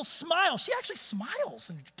door with a little smile. She actually smiles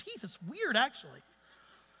in her teeth. It's weird, actually.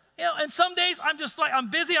 And some days I'm just like, I'm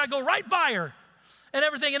busy. I go right by her and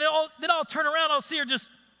everything. And then I'll turn around. I'll see her just,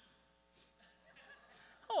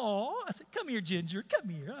 oh, I said, come here, Ginger. Come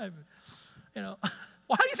here. Well,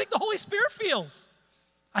 how do you think the Holy Spirit feels?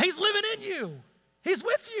 He's living in you. He's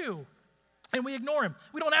with you. And we ignore him.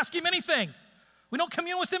 We don't ask him anything. We don't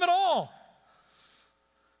commune with him at all.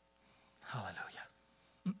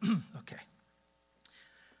 Hallelujah. Okay.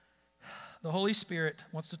 The Holy Spirit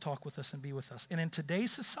wants to talk with us and be with us. And in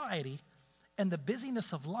today's society and the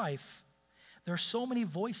busyness of life, there are so many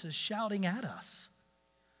voices shouting at us.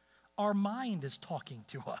 Our mind is talking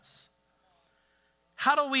to us.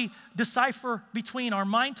 How do we decipher between our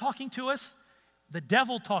mind talking to us, the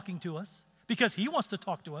devil talking to us, because he wants to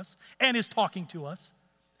talk to us and is talking to us,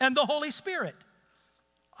 and the Holy Spirit?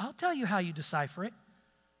 I'll tell you how you decipher it.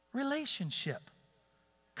 Relationship.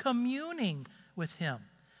 Communing with him.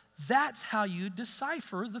 That's how you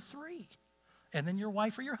decipher the three. And then your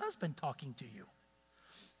wife or your husband talking to you.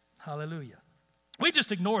 Hallelujah. We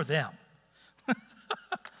just ignore them.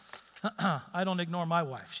 I don't ignore my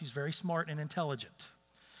wife. She's very smart and intelligent.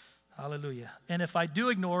 Hallelujah. And if I do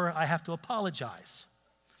ignore her, I have to apologize.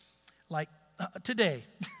 Like today.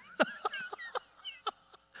 It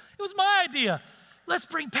was my idea. Let's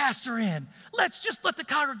bring Pastor in. Let's just let the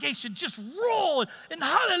congregation just roll and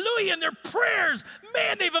hallelujah in their prayers.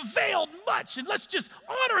 Man, they've availed much. And let's just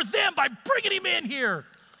honor them by bringing him in here.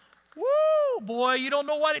 Woo, boy, you don't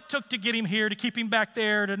know what it took to get him here, to keep him back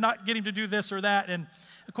there, to not get him to do this or that. And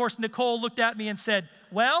of course, Nicole looked at me and said,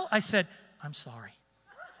 well, I said, I'm sorry.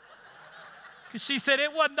 Because she said,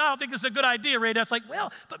 it wasn't, I don't think this is a good idea, Ray. That's like,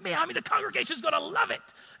 well, but man, I mean, the congregation's going to love it,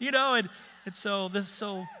 you know. And so this,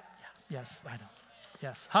 so, yeah, yes, I know.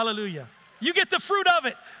 Yes, hallelujah. You get the fruit of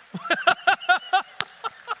it.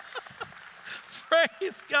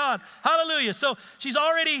 Praise God. Hallelujah. So she's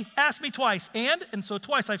already asked me twice. And so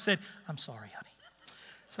twice I've said, I'm sorry, honey.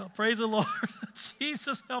 So praise the Lord.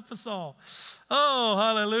 Jesus, help us all. Oh,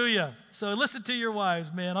 hallelujah. So listen to your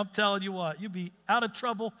wives, man. I'm telling you what, you'll be out of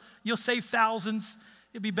trouble. You'll save thousands.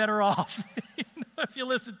 You'll be better off if you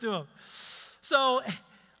listen to them. So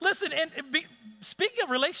listen, and speaking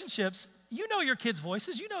of relationships, you know your kids'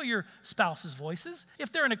 voices. You know your spouse's voices.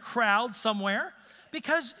 If they're in a crowd somewhere,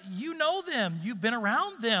 because you know them. You've been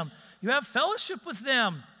around them. You have fellowship with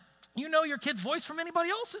them. You know your kid's voice from anybody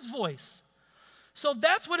else's voice. So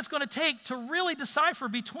that's what it's going to take to really decipher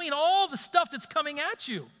between all the stuff that's coming at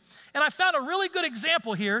you. And I found a really good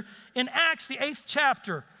example here in Acts, the 8th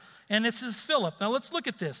chapter. And this is Philip. Now let's look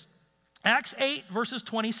at this. Acts 8, verses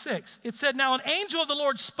 26. It said, now an angel of the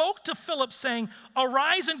Lord spoke to Philip, saying,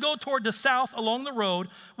 arise and go toward the south along the road,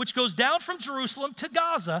 which goes down from Jerusalem to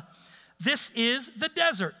Gaza. This is the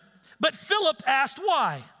desert. But Philip asked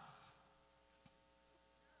why.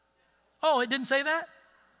 Oh, it didn't say that?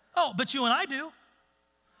 Oh, but you and I do.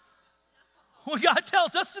 When God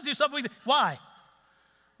tells us to do something, why?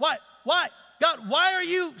 Why? Why? God, why are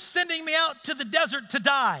you sending me out to the desert to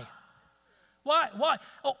die? Why? Why?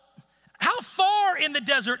 Oh, how far in the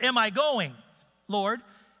desert am I going, Lord?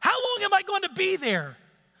 How long am I going to be there?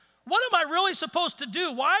 What am I really supposed to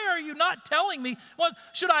do? Why are you not telling me? Well,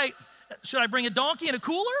 should I bring a donkey and a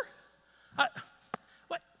cooler?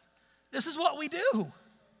 What? This is what we do.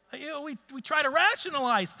 You know, we try to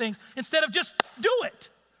rationalize things instead of just do it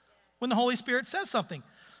when the Holy Spirit says something.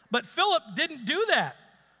 But Philip didn't do that.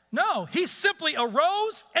 No, he simply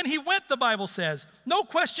arose and he went, the Bible says. No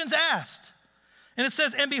questions asked. And it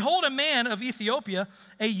says, and behold, a man of Ethiopia,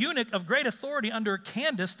 a eunuch of great authority under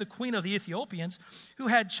Candace, the queen of the Ethiopians, who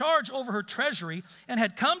had charge over her treasury and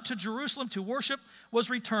had come to Jerusalem to worship, was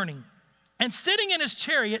returning. And sitting in his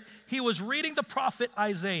chariot, he was reading the prophet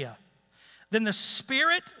Isaiah. Then the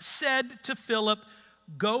Spirit said to Philip,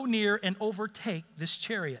 go near and overtake this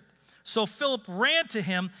chariot. So Philip ran to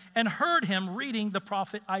him and heard him reading the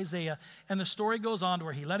prophet Isaiah. And the story goes on to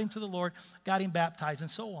where he led him to the Lord, got him baptized, and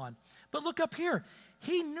so on. But look up here.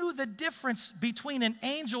 He knew the difference between an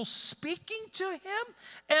angel speaking to him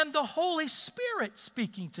and the Holy Spirit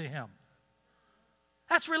speaking to him.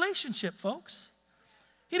 That's relationship, folks.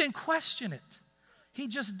 He didn't question it. He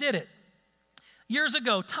just did it. Years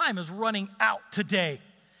ago, time is running out today.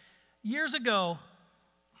 Years ago,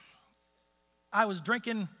 I was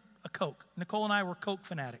drinking a Coke. Nicole and I were Coke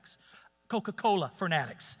fanatics. Coca-Cola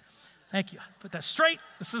fanatics. Thank you. Put that straight.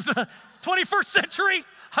 This is the 21st century.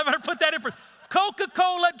 I better put that in.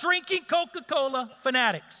 Coca-Cola, drinking Coca-Cola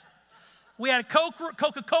fanatics. We had a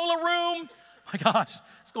Coca-Cola room. My gosh,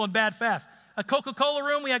 it's going bad fast. A Coca-Cola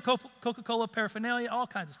room. We had Coca-Cola paraphernalia, all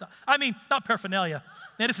kinds of stuff. I mean, not paraphernalia.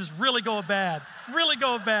 Man, this is really going bad. Really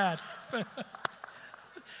going bad.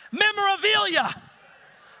 Memorabilia.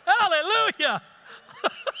 Hallelujah. Woo,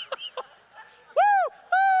 woo.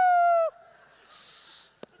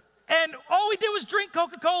 And all we did was drink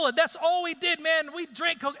Coca-Cola. That's all we did, man. We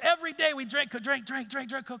drank Coke every day. We drank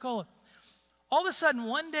Coca-Cola. All of a sudden,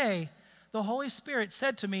 one day, the Holy Spirit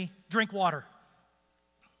said to me, drink water.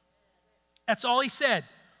 That's all he said.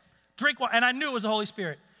 Drink water. And I knew it was the Holy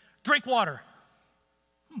Spirit. Drink water.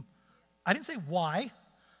 I didn't say why.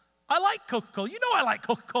 I like Coca-Cola. You know I like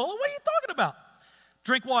Coca-Cola. What are you talking about?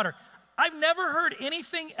 Drink water. I've never heard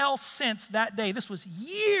anything else since that day. This was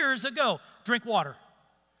years ago. Drink water.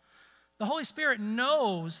 The Holy Spirit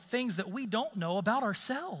knows things that we don't know about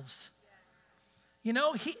ourselves. You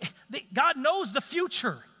know, God knows the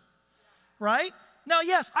future, right? Now,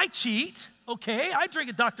 yes, I cheat, okay? I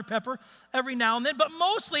drink a Dr. Pepper every now and then, but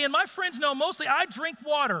mostly, and my friends know, mostly I drink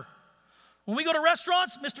water. When we go to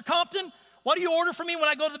restaurants, Mr. Compton, what do you order for me when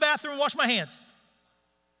I go to the bathroom and wash my hands?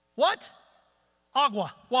 What?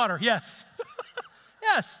 Agua, water, yes.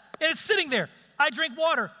 Yes, and it's sitting there. I drink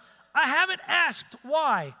water. I haven't asked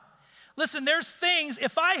why. Listen, there's things,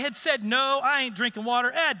 if I had said, no, I ain't drinking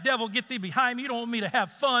water, devil, get thee behind me, you don't want me to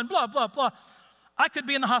have fun, blah, blah, blah. I could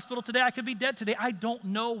be in the hospital today, I could be dead today. I don't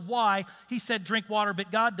know why he said drink water,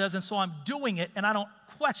 but God does, and so I'm doing it, and I don't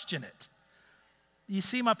question it. You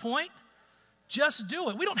see my point? Just do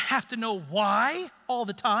it. We don't have to know why all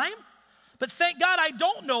the time, but thank God I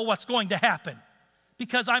don't know what's going to happen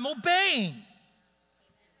because I'm obeying.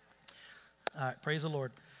 All right, praise the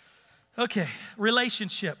Lord. Okay,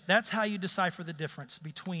 relationship. That's how you decipher the difference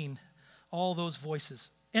between all those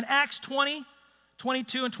voices. In Acts 20,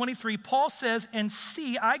 22 and 23, Paul says, "And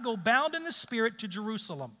see, I go bound in the Spirit to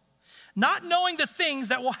Jerusalem, not knowing the things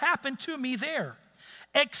that will happen to me there,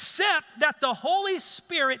 except that the Holy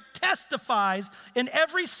Spirit testifies in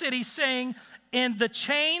every city, saying, and the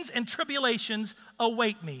chains and tribulations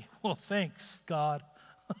await me." Well, thanks, God.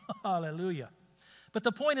 Hallelujah. But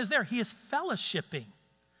the point is there, he is fellowshipping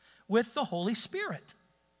with the Holy Spirit,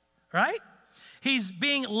 right? He's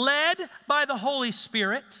being led by the Holy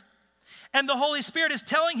Spirit, and the Holy Spirit is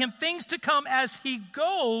telling him things to come as he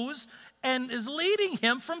goes and is leading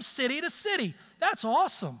him from city to city. That's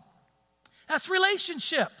awesome. That's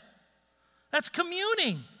relationship. That's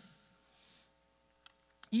communing.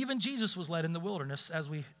 Even Jesus was led in the wilderness, as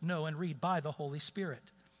we know and read, by the Holy Spirit.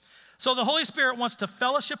 So the Holy Spirit wants to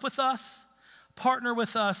fellowship with us, partner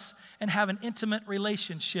with us, and have an intimate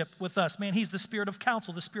relationship with us. Man, he's the Spirit of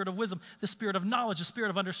counsel, the Spirit of wisdom, the Spirit of knowledge, the Spirit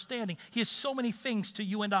of understanding. He has so many things to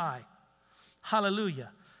you and I.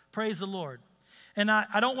 Hallelujah. Praise the Lord. And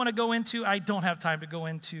I don't want to go into, I don't have time to go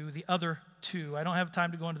into the other two. I don't have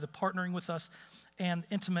time to go into the partnering with us and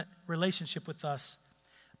intimate relationship with us.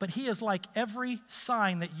 But he is like every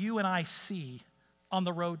sign that you and I see on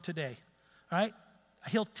the road today, right?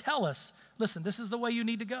 He'll tell us, listen, this is the way you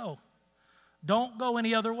need to go. Don't go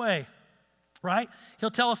any other way, right?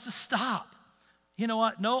 He'll tell us to stop. You know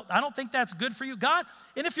what? No, I don't think that's good for you. God,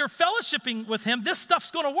 and if you're fellowshipping with him, this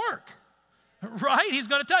stuff's going to work, right? He's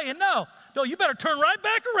going to tell you, no, you better turn right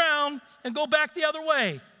back around and go back the other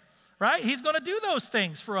way, right? He's going to do those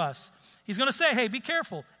things for us. He's going to say, hey, be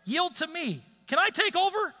careful. Yield to me. Can I take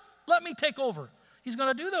over? Let me take over. He's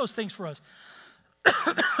going to do those things for us.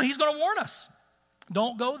 He's going to warn us.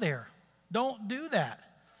 Don't go there. Don't do that,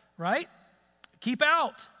 right? Keep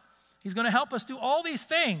out. He's going to help us do all these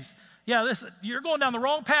things. Yeah, listen, you're going down the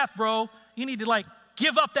wrong path, bro. You need to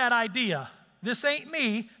give up that idea. This ain't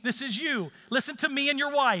me. This is you. Listen to me and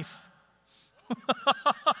your wife.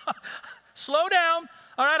 Slow down.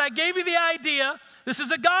 All right, I gave you the idea. This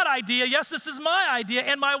is a God idea. Yes, this is my idea,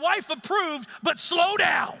 and my wife approved, but slow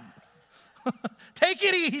down. Take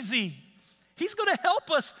it easy. He's going to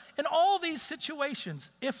help us in all these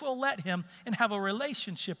situations if we'll let him and have a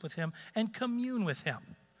relationship with him and commune with him.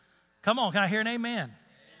 Come on, can I hear an amen?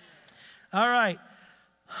 All right,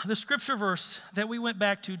 the scripture verse that we went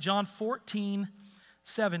back to, John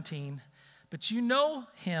 14:17. But you know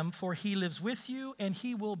him, for he lives with you, and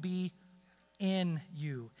he will be in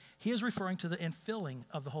you. He is referring to the infilling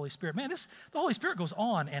of the Holy Spirit. Man, the Holy Spirit goes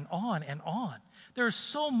on and on and on. There is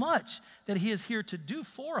so much that he is here to do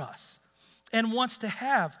for us and wants to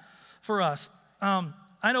have for us.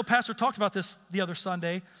 I know Pastor talked about this the other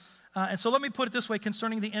Sunday, and so let me put it this way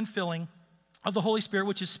concerning the infilling of the Holy Spirit,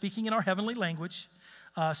 which is speaking in our heavenly language,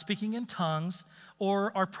 speaking in tongues,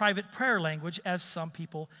 or our private prayer language, as some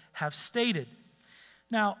people have stated.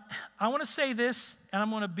 Now, I want to say this, and I'm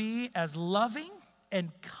going to be as loving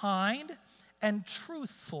and kind and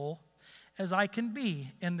truthful as I can be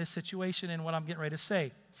in this situation and what I'm getting ready to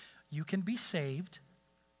say. You can be saved.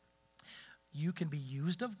 You can be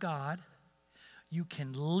used of God. You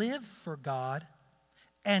can live for God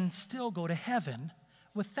and still go to heaven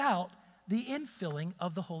without the infilling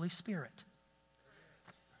of the Holy Spirit.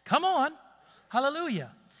 Come on.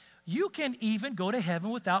 Hallelujah. You can even go to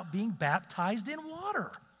heaven without being baptized in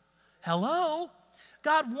water. Hello?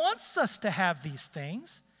 God wants us to have these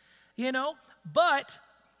things, but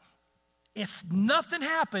if nothing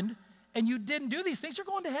happened and you didn't do these things, you're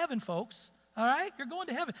going to heaven, folks. All right? You're going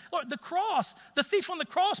to heaven. Lord, the cross, the thief on the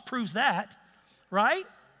cross proves that, right?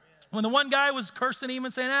 When the one guy was cursing him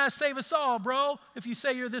and saying, save us all, bro, if you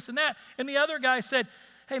say you're this and that. And the other guy said,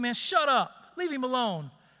 hey, man, shut up. Leave him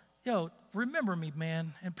alone. Remember me,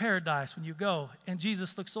 man, in paradise when you go. And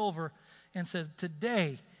Jesus looks over and says,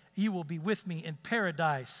 today you will be with me in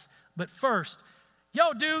paradise. But first,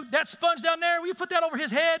 dude, that sponge down there, will you put that over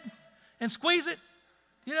his head and squeeze it?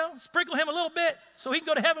 Sprinkle him a little bit so he can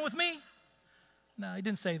go to heaven with me? No, he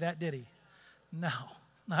didn't say that, did he? No,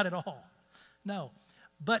 not at all. No.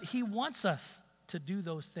 But he wants us to do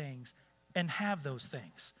those things and have those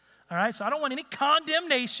things. All right, so I don't want any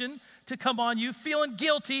condemnation to come on you, feeling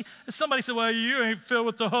guilty. Somebody said, well, you ain't filled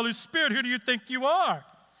with the Holy Spirit. Who do you think you are?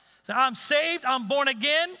 So I'm saved, I'm born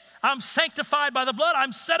again, I'm sanctified by the blood,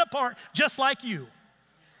 I'm set apart just like you.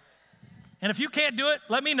 And if you can't do it,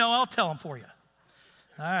 let me know, I'll tell them for you.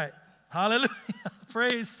 All right, hallelujah,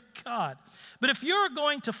 praise God. But if you're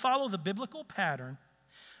going to follow the biblical pattern,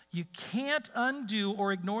 you can't undo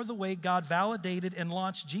or ignore the way God validated and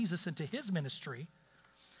launched Jesus into his ministry,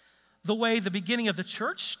 the way the beginning of the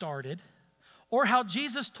church started, or how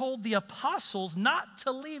Jesus told the apostles not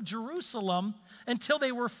to leave Jerusalem until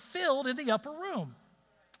they were filled in the upper room.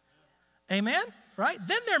 Amen? Right?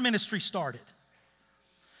 Then their ministry started.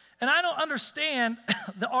 And I don't understand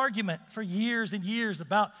the argument for years and years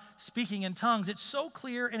about speaking in tongues. It's so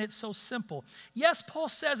clear and it's so simple. Yes, Paul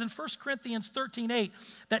says in 1 Corinthians 13:8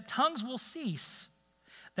 that tongues will cease,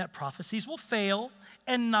 that prophecies will fail,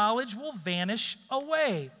 and knowledge will vanish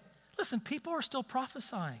away. Listen, people are still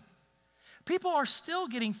prophesying. People are still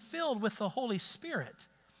getting filled with the Holy Spirit.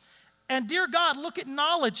 And dear God, look at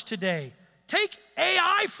knowledge today. Take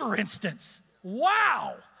AI, for instance.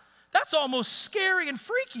 Wow. That's almost scary and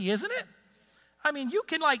freaky, isn't it? I mean, you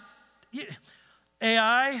can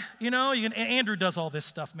AI, Andrew does all this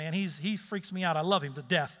stuff, man. He freaks me out. I love him to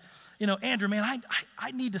death. Andrew, man,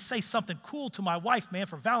 I need to say something cool to my wife, man,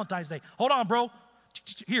 for Valentine's Day. Hold on, bro.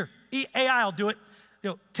 Here, AI will do it.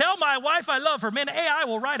 Tell my wife I love her. Man, AI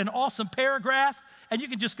will write an awesome paragraph, and you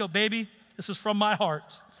can just go, baby, this is from my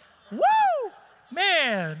heart. Woo!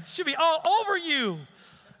 Man, should be all over you.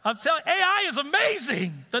 I'm telling you, AI is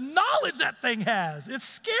amazing. The knowledge that thing has, it's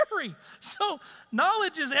scary. So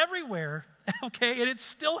knowledge is everywhere, okay, and it's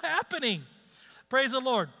still happening. Praise the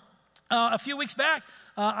Lord. A few weeks back,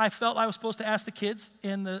 I felt I was supposed to ask the kids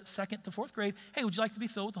in the 2nd to 4th grade, hey, would you like to be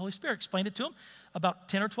filled with the Holy Spirit? Explained it to them. About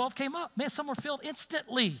 10 or 12 came up. Man, some were filled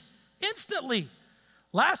instantly.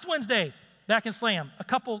 Last Wednesday, back in Slam, a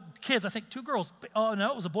couple kids, I think 2 girls. Oh, no,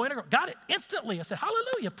 it was a boy and a girl. Got it instantly. I said,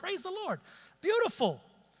 hallelujah, praise the Lord. Beautiful.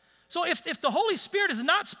 So if the Holy Spirit is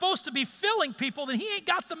not supposed to be filling people, then he ain't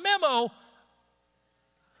got the memo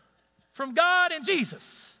from God and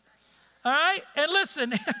Jesus. All right? And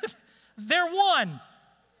listen, they're one.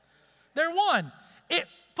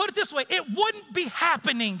 Put it this way, it wouldn't be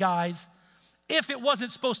happening, guys, if it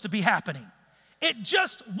wasn't supposed to be happening. It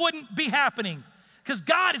just wouldn't be happening because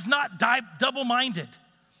God is not double-minded.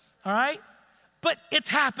 All right? But it's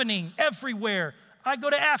happening everywhere. I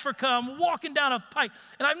go to Africa, I'm walking down a pike,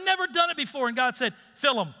 and I've never done it before, and God said,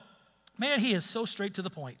 fill him. Man, he is so straight to the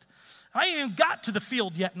point. I ain't even got to the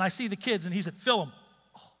field yet, and I see the kids, and he said, fill him.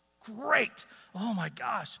 Oh, great. Oh, my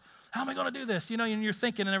gosh. How am I going to do this? And you're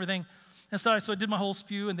thinking and everything. And so I did my whole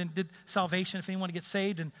spew and then did salvation if anyone to get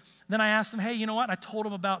saved. And then I asked them, hey, you know what? And I told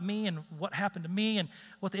them about me and what happened to me and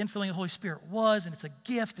what the infilling of the Holy Spirit was. And it's a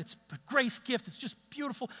gift. It's a grace gift. It's just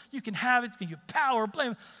beautiful. You can have it. It's going to give you power.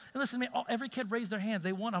 Blame. And listen to me. Every kid raised their hand.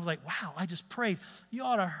 They won. I was like, wow, I just prayed. You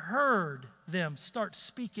ought to heard them start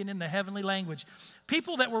speaking in the heavenly language.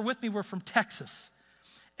 People that were with me were from Texas.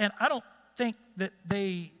 And I don't think that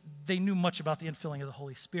they knew much about the infilling of the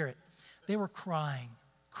Holy Spirit. They were crying.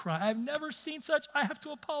 I've never seen such. I have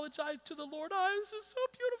to apologize to the Lord. Oh, this is so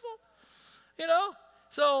beautiful.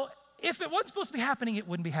 So if it wasn't supposed to be happening, it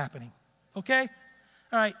wouldn't be happening. Okay?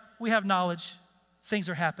 All right, we have knowledge. Things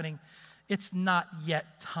are happening. It's not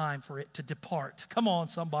yet time for it to depart. Come on,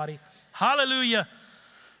 somebody. Hallelujah.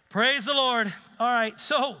 Praise the Lord. All right,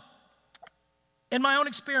 so in my own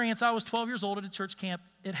experience, I was 12 years old at a church camp.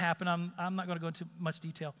 It happened. I'm not going to go into much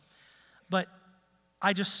detail. But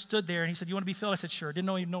I just stood there, and he said, you want to be filled? I said, sure. Didn't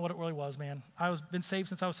even know what it really was, man. Been saved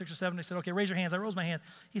since I was 6 or 7. He said, okay, raise your hands. I rose my hand.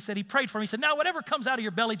 He said, he prayed for me. He said, now whatever comes out of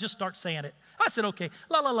your belly, just start saying it. I said, okay.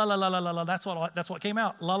 La, la, la, la, la, la, la. That's what came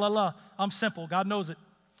out. La, la, la. I'm simple. God knows it.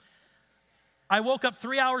 I woke up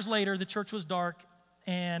 3 hours later. The church was dark.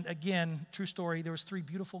 And again, true story, there was 3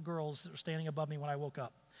 beautiful girls that were standing above me when I woke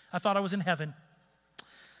up. I thought I was in heaven.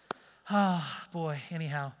 Ah, boy,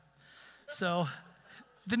 anyhow. So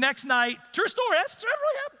the next night, true story, that's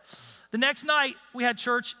really happened. The next night, we had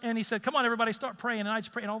church, and he said, come on, everybody, start praying. And I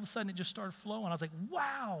just prayed, and all of a sudden, it just started flowing. I was like,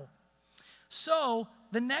 wow. So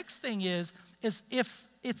the next thing is if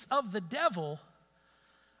it's of the devil,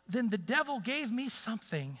 then the devil gave me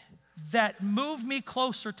something that moved me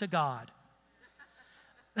closer to God.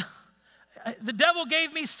 The devil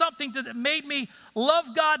gave me something that made me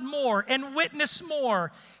love God more and witness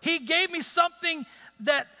more. He gave me something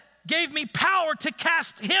that gave me power to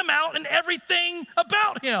cast him out and everything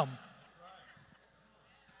about him.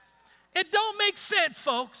 It don't make sense,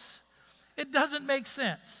 folks. It doesn't make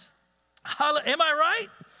sense. Am I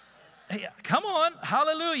right? Come on.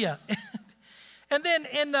 Hallelujah. And then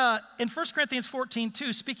in 1 Corinthians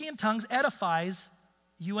 14:2, speaking in tongues edifies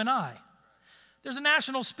you and I. There's a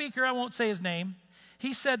national speaker, I won't say his name.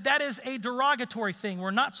 He said that is a derogatory thing. We're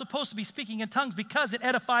not supposed to be speaking in tongues because it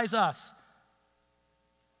edifies us.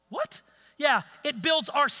 What? Yeah, it builds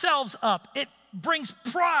ourselves up. It brings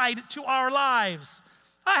pride to our lives.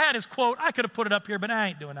 I had his quote. I could have put it up here, but I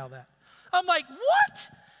ain't doing all that. I'm like, what?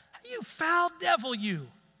 You foul devil, you.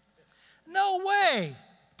 No way.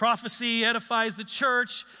 Prophecy edifies the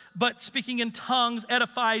church, but speaking in tongues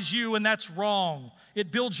edifies you, and that's wrong.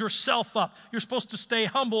 It builds yourself up. You're supposed to stay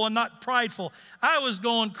humble and not prideful. I was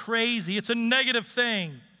going crazy. It's a negative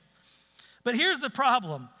thing. But here's the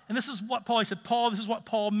problem, and this is what Paul said. This is what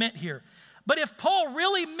Paul meant here. But if Paul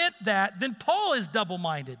really meant that, then Paul is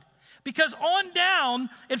double-minded. Because on down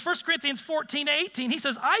in 1 Corinthians 14:18, he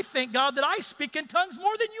says, I thank God that I speak in tongues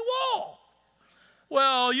more than you all.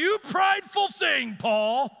 Well, you prideful thing,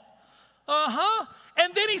 Paul.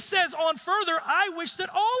 And then he says on further, I wish that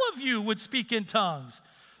all of you would speak in tongues.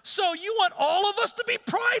 So you want all of us to be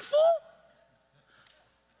prideful?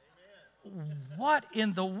 Amen. What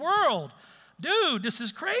in the world? Dude, this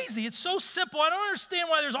is crazy. It's so simple. I don't understand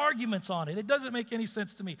why there's arguments on it. It doesn't make any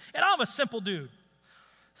sense to me. And I'm a simple dude.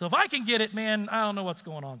 So if I can get it, man, I don't know what's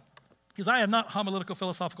going on. Because I am not homiletical,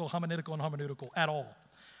 philosophical, homietical, and hermeneutical at all.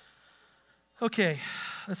 Okay,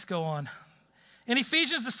 let's go on. In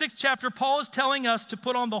Ephesians, the 6th chapter, Paul is telling us to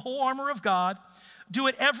put on the whole armor of God, do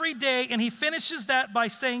it every day, and he finishes that by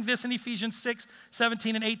saying this in Ephesians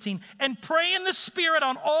 6:17 and 18, and pray in the Spirit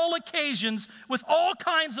on all occasions with all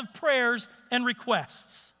kinds of prayers and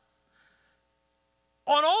requests.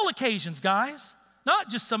 On all occasions, guys, not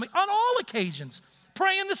just some, on all occasions,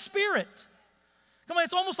 pray in the Spirit. Come on,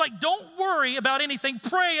 it's almost like don't worry about anything,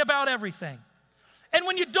 pray about everything. And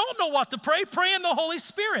when you don't know what to pray, pray in the Holy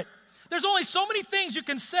Spirit. There's only so many things you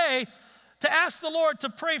can say to ask the Lord to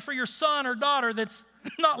pray for your son or daughter that's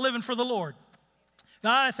not living for the Lord.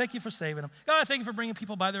 God, I thank you for saving them. God, I thank you for bringing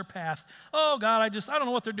people by their path. Oh, God, I don't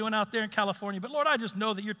know what they're doing out there in California, but Lord, I just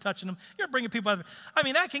know that you're touching them. You're bringing people by their path. I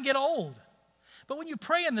mean, that can get old. But when you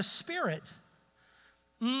pray in the Spirit,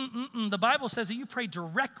 the Bible says that you pray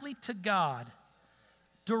directly to God.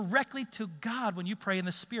 Directly to God when you pray in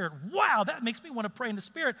the Spirit. Wow, that makes me want to pray in the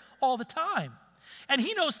Spirit all the time. And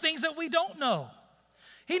he knows things that we don't know.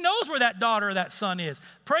 He knows where that daughter or that son is.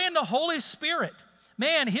 Pray in the Holy Spirit.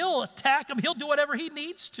 Man, he'll attack him. He'll do whatever he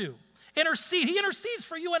needs to. Intercede. He intercedes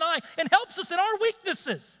for you and I and helps us in our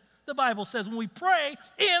weaknesses, the Bible says, when we pray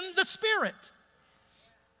in the Spirit.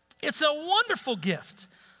 It's a wonderful gift.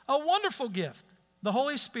 A wonderful gift. The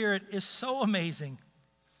Holy Spirit is so amazing.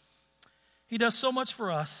 He does so much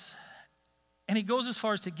for us, and he goes as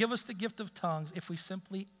far as to give us the gift of tongues if we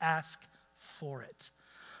simply ask for it.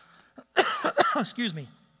 Excuse me.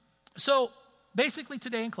 So basically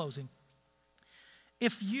today in closing,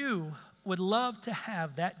 if you would love to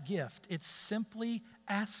have that gift, it's simply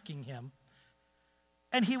asking him,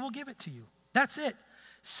 and he will give it to you. That's it.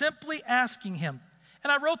 Simply asking him.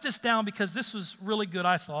 And I wrote this down because this was really good,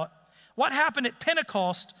 I thought. What happened at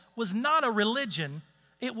Pentecost was not a religion.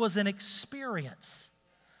 It was an experience.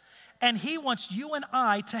 And he wants you and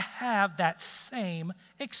I to have that same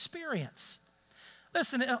experience.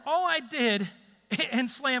 Listen, all I did in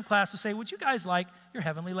Slam class was say, would you guys like your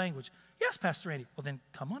heavenly language? Yes, Pastor Andy. Well, then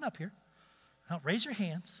come on up here. Now raise your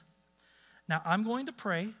hands. Now I'm going to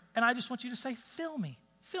pray, and I just want you to say, fill me,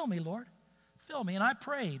 Lord. Fill me. And I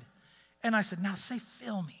prayed. And I said, now say,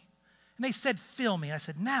 fill me. And they said, fill me. I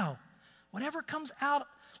said, now, whatever comes out,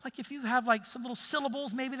 like if you have like some little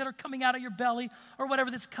syllables maybe that are coming out of your belly or whatever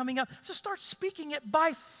that's coming up, so start speaking it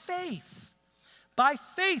by faith. By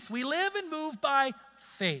faith. We live and move by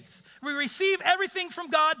faith. We receive everything from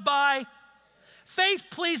God by faith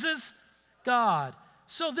pleases God.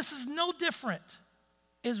 So this is no different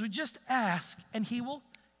as we just ask and he will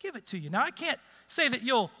give it to you. Now I can't say that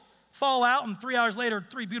you'll fall out and 3 hours later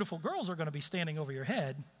 3 beautiful girls are going to be standing over your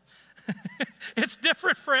head. It's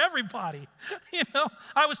different for everybody. You know,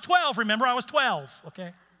 I was 12, remember? I was 12,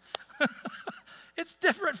 okay? It's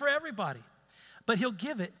different for everybody. But he'll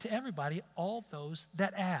give it to everybody, all those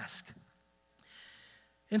that ask.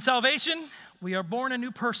 In salvation, we are born a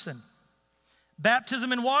new person.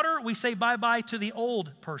 Baptism in water, we say bye-bye to the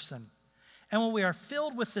old person. And when we are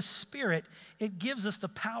filled with the Spirit, it gives us the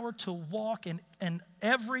power to walk in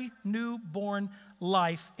every newborn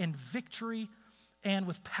life in victory and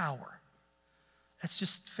with power. That's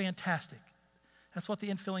just fantastic. That's what the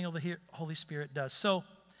infilling of the Holy Spirit does. So,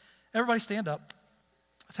 everybody stand up.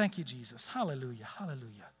 Thank you, Jesus. Hallelujah,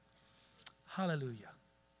 hallelujah, hallelujah.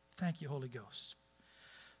 Thank you, Holy Ghost.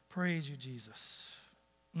 Praise you, Jesus.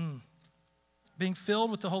 Being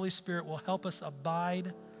filled with the Holy Spirit will help us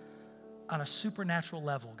abide on a supernatural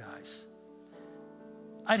level, guys.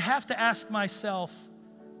 I'd have to ask myself,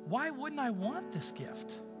 why wouldn't I want this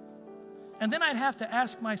gift? And then I'd have to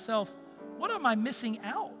ask myself, what am I missing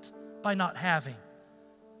out by not having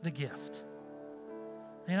the gift?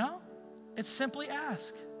 You know, it's simply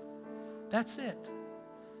ask. That's it.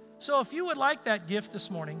 So if you would like that gift this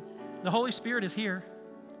morning, the Holy Spirit is here,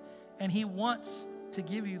 and he wants to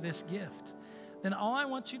give you this gift, then all I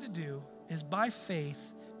want you to do is by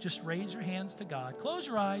faith, just raise your hands to God. Close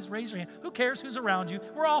your eyes, raise your hand. Who cares who's around you?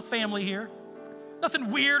 We're all family here.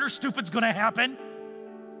 Nothing weird or stupid's going to happen.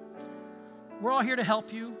 We're all here to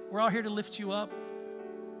help you. We're all here to lift you up.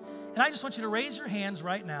 And I just want you to raise your hands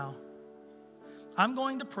right now. I'm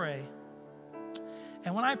going to pray.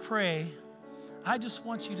 And when I pray, I just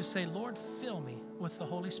want you to say, Lord, fill me with the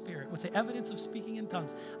Holy Spirit, with the evidence of speaking in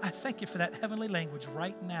tongues. I thank you for that heavenly language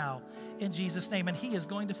right now in Jesus' name. And He is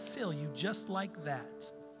going to fill you just like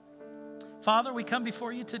that. Father, we come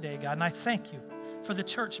before you today, God, and I thank you for the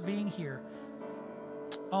church being here.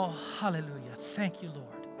 Oh, hallelujah. Thank you, Lord.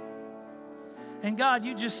 And God,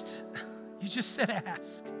 you just said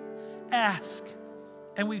ask,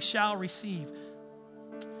 and we shall receive.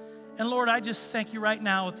 And Lord, I just thank you right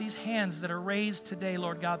now with these hands that are raised today,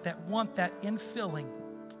 Lord God, that want that infilling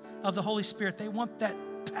of the Holy Spirit. They want that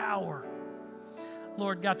power,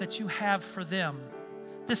 Lord God, that you have for them.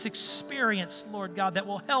 This experience, Lord God, that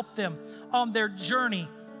will help them on their journey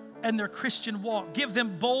and their Christian walk. Give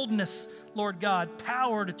them boldness, Lord God,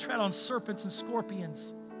 power to tread on serpents and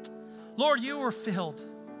scorpions. Lord, you were filled.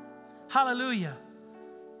 Hallelujah.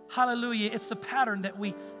 Hallelujah. It's the pattern that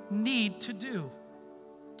we need to do.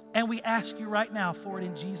 And we ask you right now for it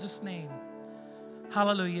in Jesus' name.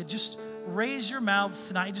 Hallelujah. Just raise your mouths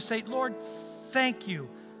tonight. Just say, Lord, thank you.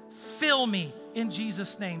 Fill me in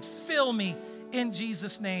Jesus' name. Fill me in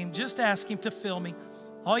Jesus' name. Just ask Him to fill me.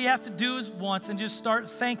 All you have to do is once and just start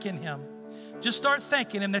thanking Him. Just start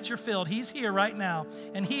thanking Him that you're filled. He's here right now,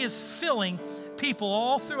 and He is filling people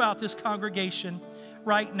all throughout this congregation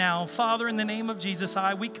right now. Father, in the name of Jesus,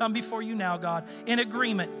 we come before you now, God, in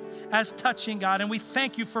agreement as touching, God, and we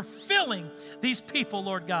thank you for filling these people,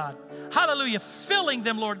 Lord God. Hallelujah. Filling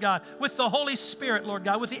them, Lord God, with the Holy Spirit, Lord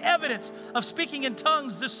God, with the evidence of speaking in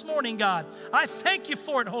tongues this morning, God. I thank you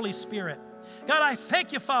for it, Holy Spirit. God, I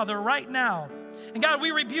thank you, Father, right now. And God,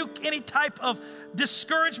 we rebuke any type of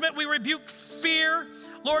discouragement. We rebuke fear,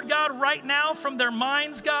 Lord God, right now from their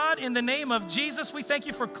minds, God, in the name of Jesus. We thank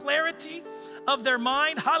you for clarity of their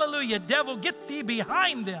mind. Hallelujah. Devil, get thee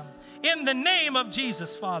behind them in the name of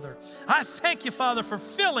Jesus, Father. I thank you, Father, for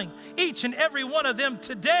filling each and every one of them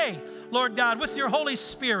today, Lord God, with your Holy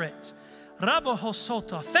Spirit.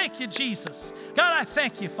 Thank you, Jesus. God, I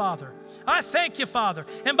thank you, Father. I thank you, Father.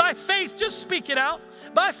 And by faith, just speak it out.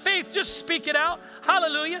 By faith, just speak it out.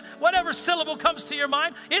 Hallelujah. Whatever syllable comes to your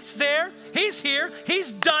mind, it's there. He's here.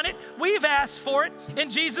 He's done it. We've asked for it in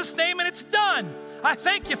Jesus' name, and it's done. I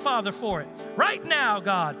thank you, Father, for it. Right now,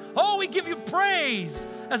 God. Oh, we give you praise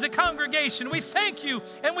as a congregation. We thank you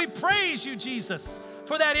and we praise you, Jesus,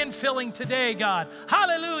 for that infilling today, God.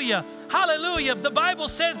 Hallelujah. Hallelujah. The Bible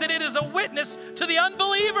says that it is a witness to the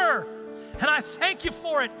unbeliever. And I thank you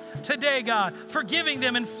for it today, God, for giving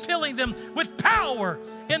them and filling them with power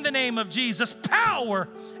in the name of Jesus. Power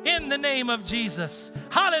in the name of Jesus.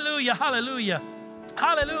 Hallelujah, hallelujah,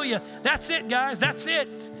 hallelujah. That's it, guys. That's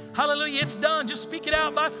it. Hallelujah. It's done. Just speak it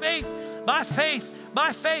out by faith, by faith,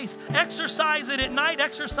 by faith. Exercise it at night.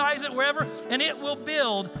 Exercise it wherever, and it will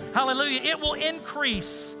build. Hallelujah. It will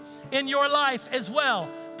increase in your life as well.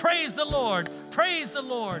 Praise the Lord. Praise the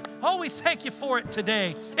Lord. Oh, we thank you for it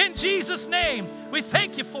today. In Jesus' name, we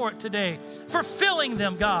thank you for it today, for filling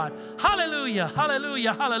them, God. Hallelujah,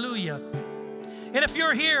 hallelujah, hallelujah. And if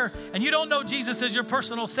you're here and you don't know Jesus as your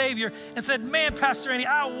personal Savior and said, man, Pastor Andy,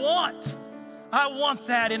 I want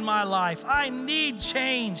that in my life. I need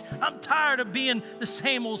change. I'm tired of being the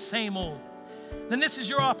same old, then this is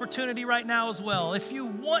your opportunity right now as well. If you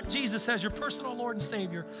want Jesus as your personal Lord and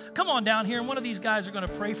Savior, come on down here, and one of these guys are going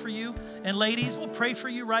to pray for you. And ladies, we'll pray for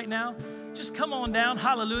you right now. Just come on down.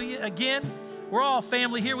 Hallelujah. Again, we're all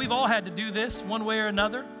family here. We've all had to do this one way or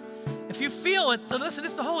another. If you feel it, listen,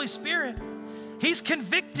 it's the Holy Spirit. He's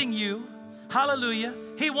convicting you. Hallelujah.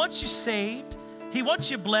 He wants you saved. He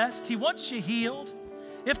wants you blessed. He wants you healed.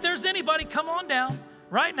 If there's anybody, come on down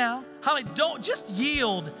right now. Don't just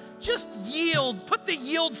yield. Just yield. Put the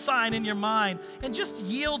yield sign in your mind and just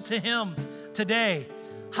yield to Him today.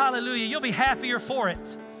 Hallelujah. You'll be happier for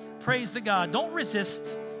it. Praise the God. Don't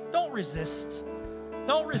resist. Don't resist.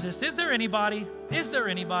 Don't resist. Is there anybody? Is there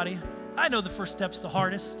anybody? I know the first step's the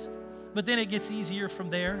hardest, but then it gets easier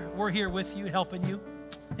from there. We're here with you, helping you.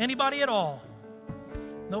 Anybody at all?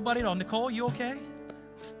 Nobody at all. Nicole, you okay?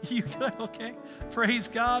 You good? Okay. Praise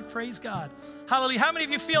God. Praise God. Hallelujah. How many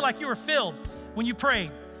of you feel like you were filled when you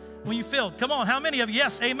prayed? When you filled? Come on. How many of you?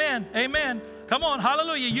 Yes. Amen. Amen. Come on.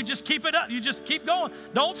 Hallelujah. You just keep it up. You just keep going.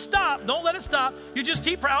 Don't stop. Don't let it stop. You just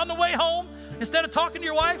keep on the way home. Instead of talking to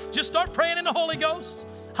your wife, just start praying in the Holy Ghost.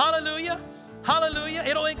 Hallelujah. Hallelujah.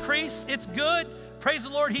 It'll increase. It's good. Praise the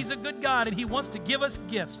Lord, he's a good God, and he wants to give us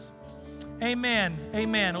gifts. Amen.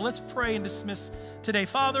 Amen. Well, let's pray and dismiss today.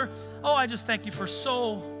 Father, I just thank you for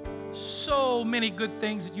so many good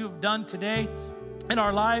things that you have done today in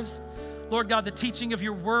our lives. Lord God, the teaching of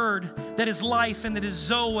your word that is life and that is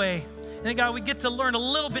Zoe. And God, we get to learn a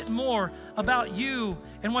little bit more about you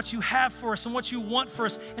and what you have for us and what you want for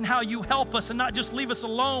us and how you help us and not just leave us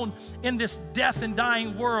alone in this death and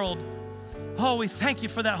dying world. Oh, we thank you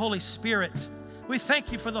for that Holy Spirit. We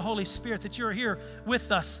thank you for the Holy Spirit that you're here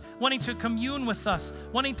with us, wanting to commune with us,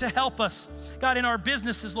 wanting to help us, God, in our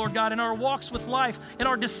businesses, Lord God, in our walks with life, in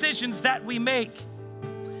our decisions that we make.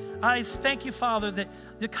 I thank you, Father, that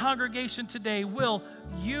the congregation today will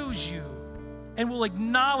use you and will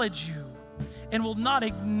acknowledge you and will not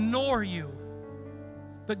ignore you.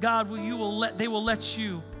 But God, they will let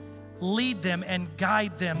you lead them and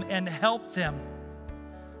guide them and help them.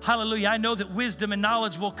 Hallelujah. I know that wisdom and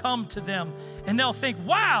knowledge will come to them and they'll think,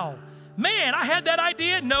 wow, man, I had that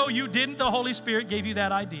idea. No, you didn't. The Holy Spirit gave you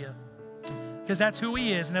that idea because that's who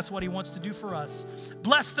he is and that's what he wants to do for us.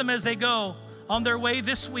 Bless them as they go on their way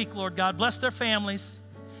this week, Lord God. Bless their families.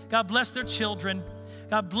 God, bless their children.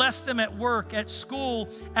 God, bless them at work, at school,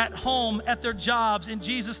 at home, at their jobs. In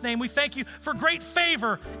Jesus' name, we thank you for great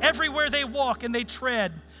favor everywhere they walk and they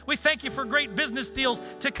tread. We thank you for great business deals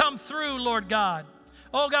to come through, Lord God.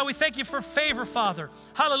 Oh, God, we thank you for favor, Father.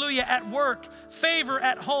 Hallelujah, at work, favor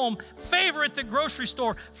at home, favor at the grocery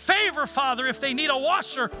store, favor, Father, if they need a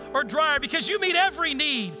washer or dryer, because you meet every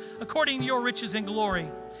need according to your riches and glory.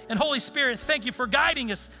 And Holy Spirit, thank you for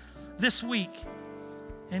guiding us this week.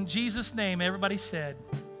 In Jesus' name, everybody said,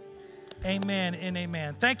 amen and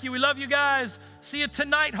amen. Thank you. We love you guys. See you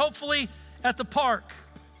tonight, hopefully, at the park.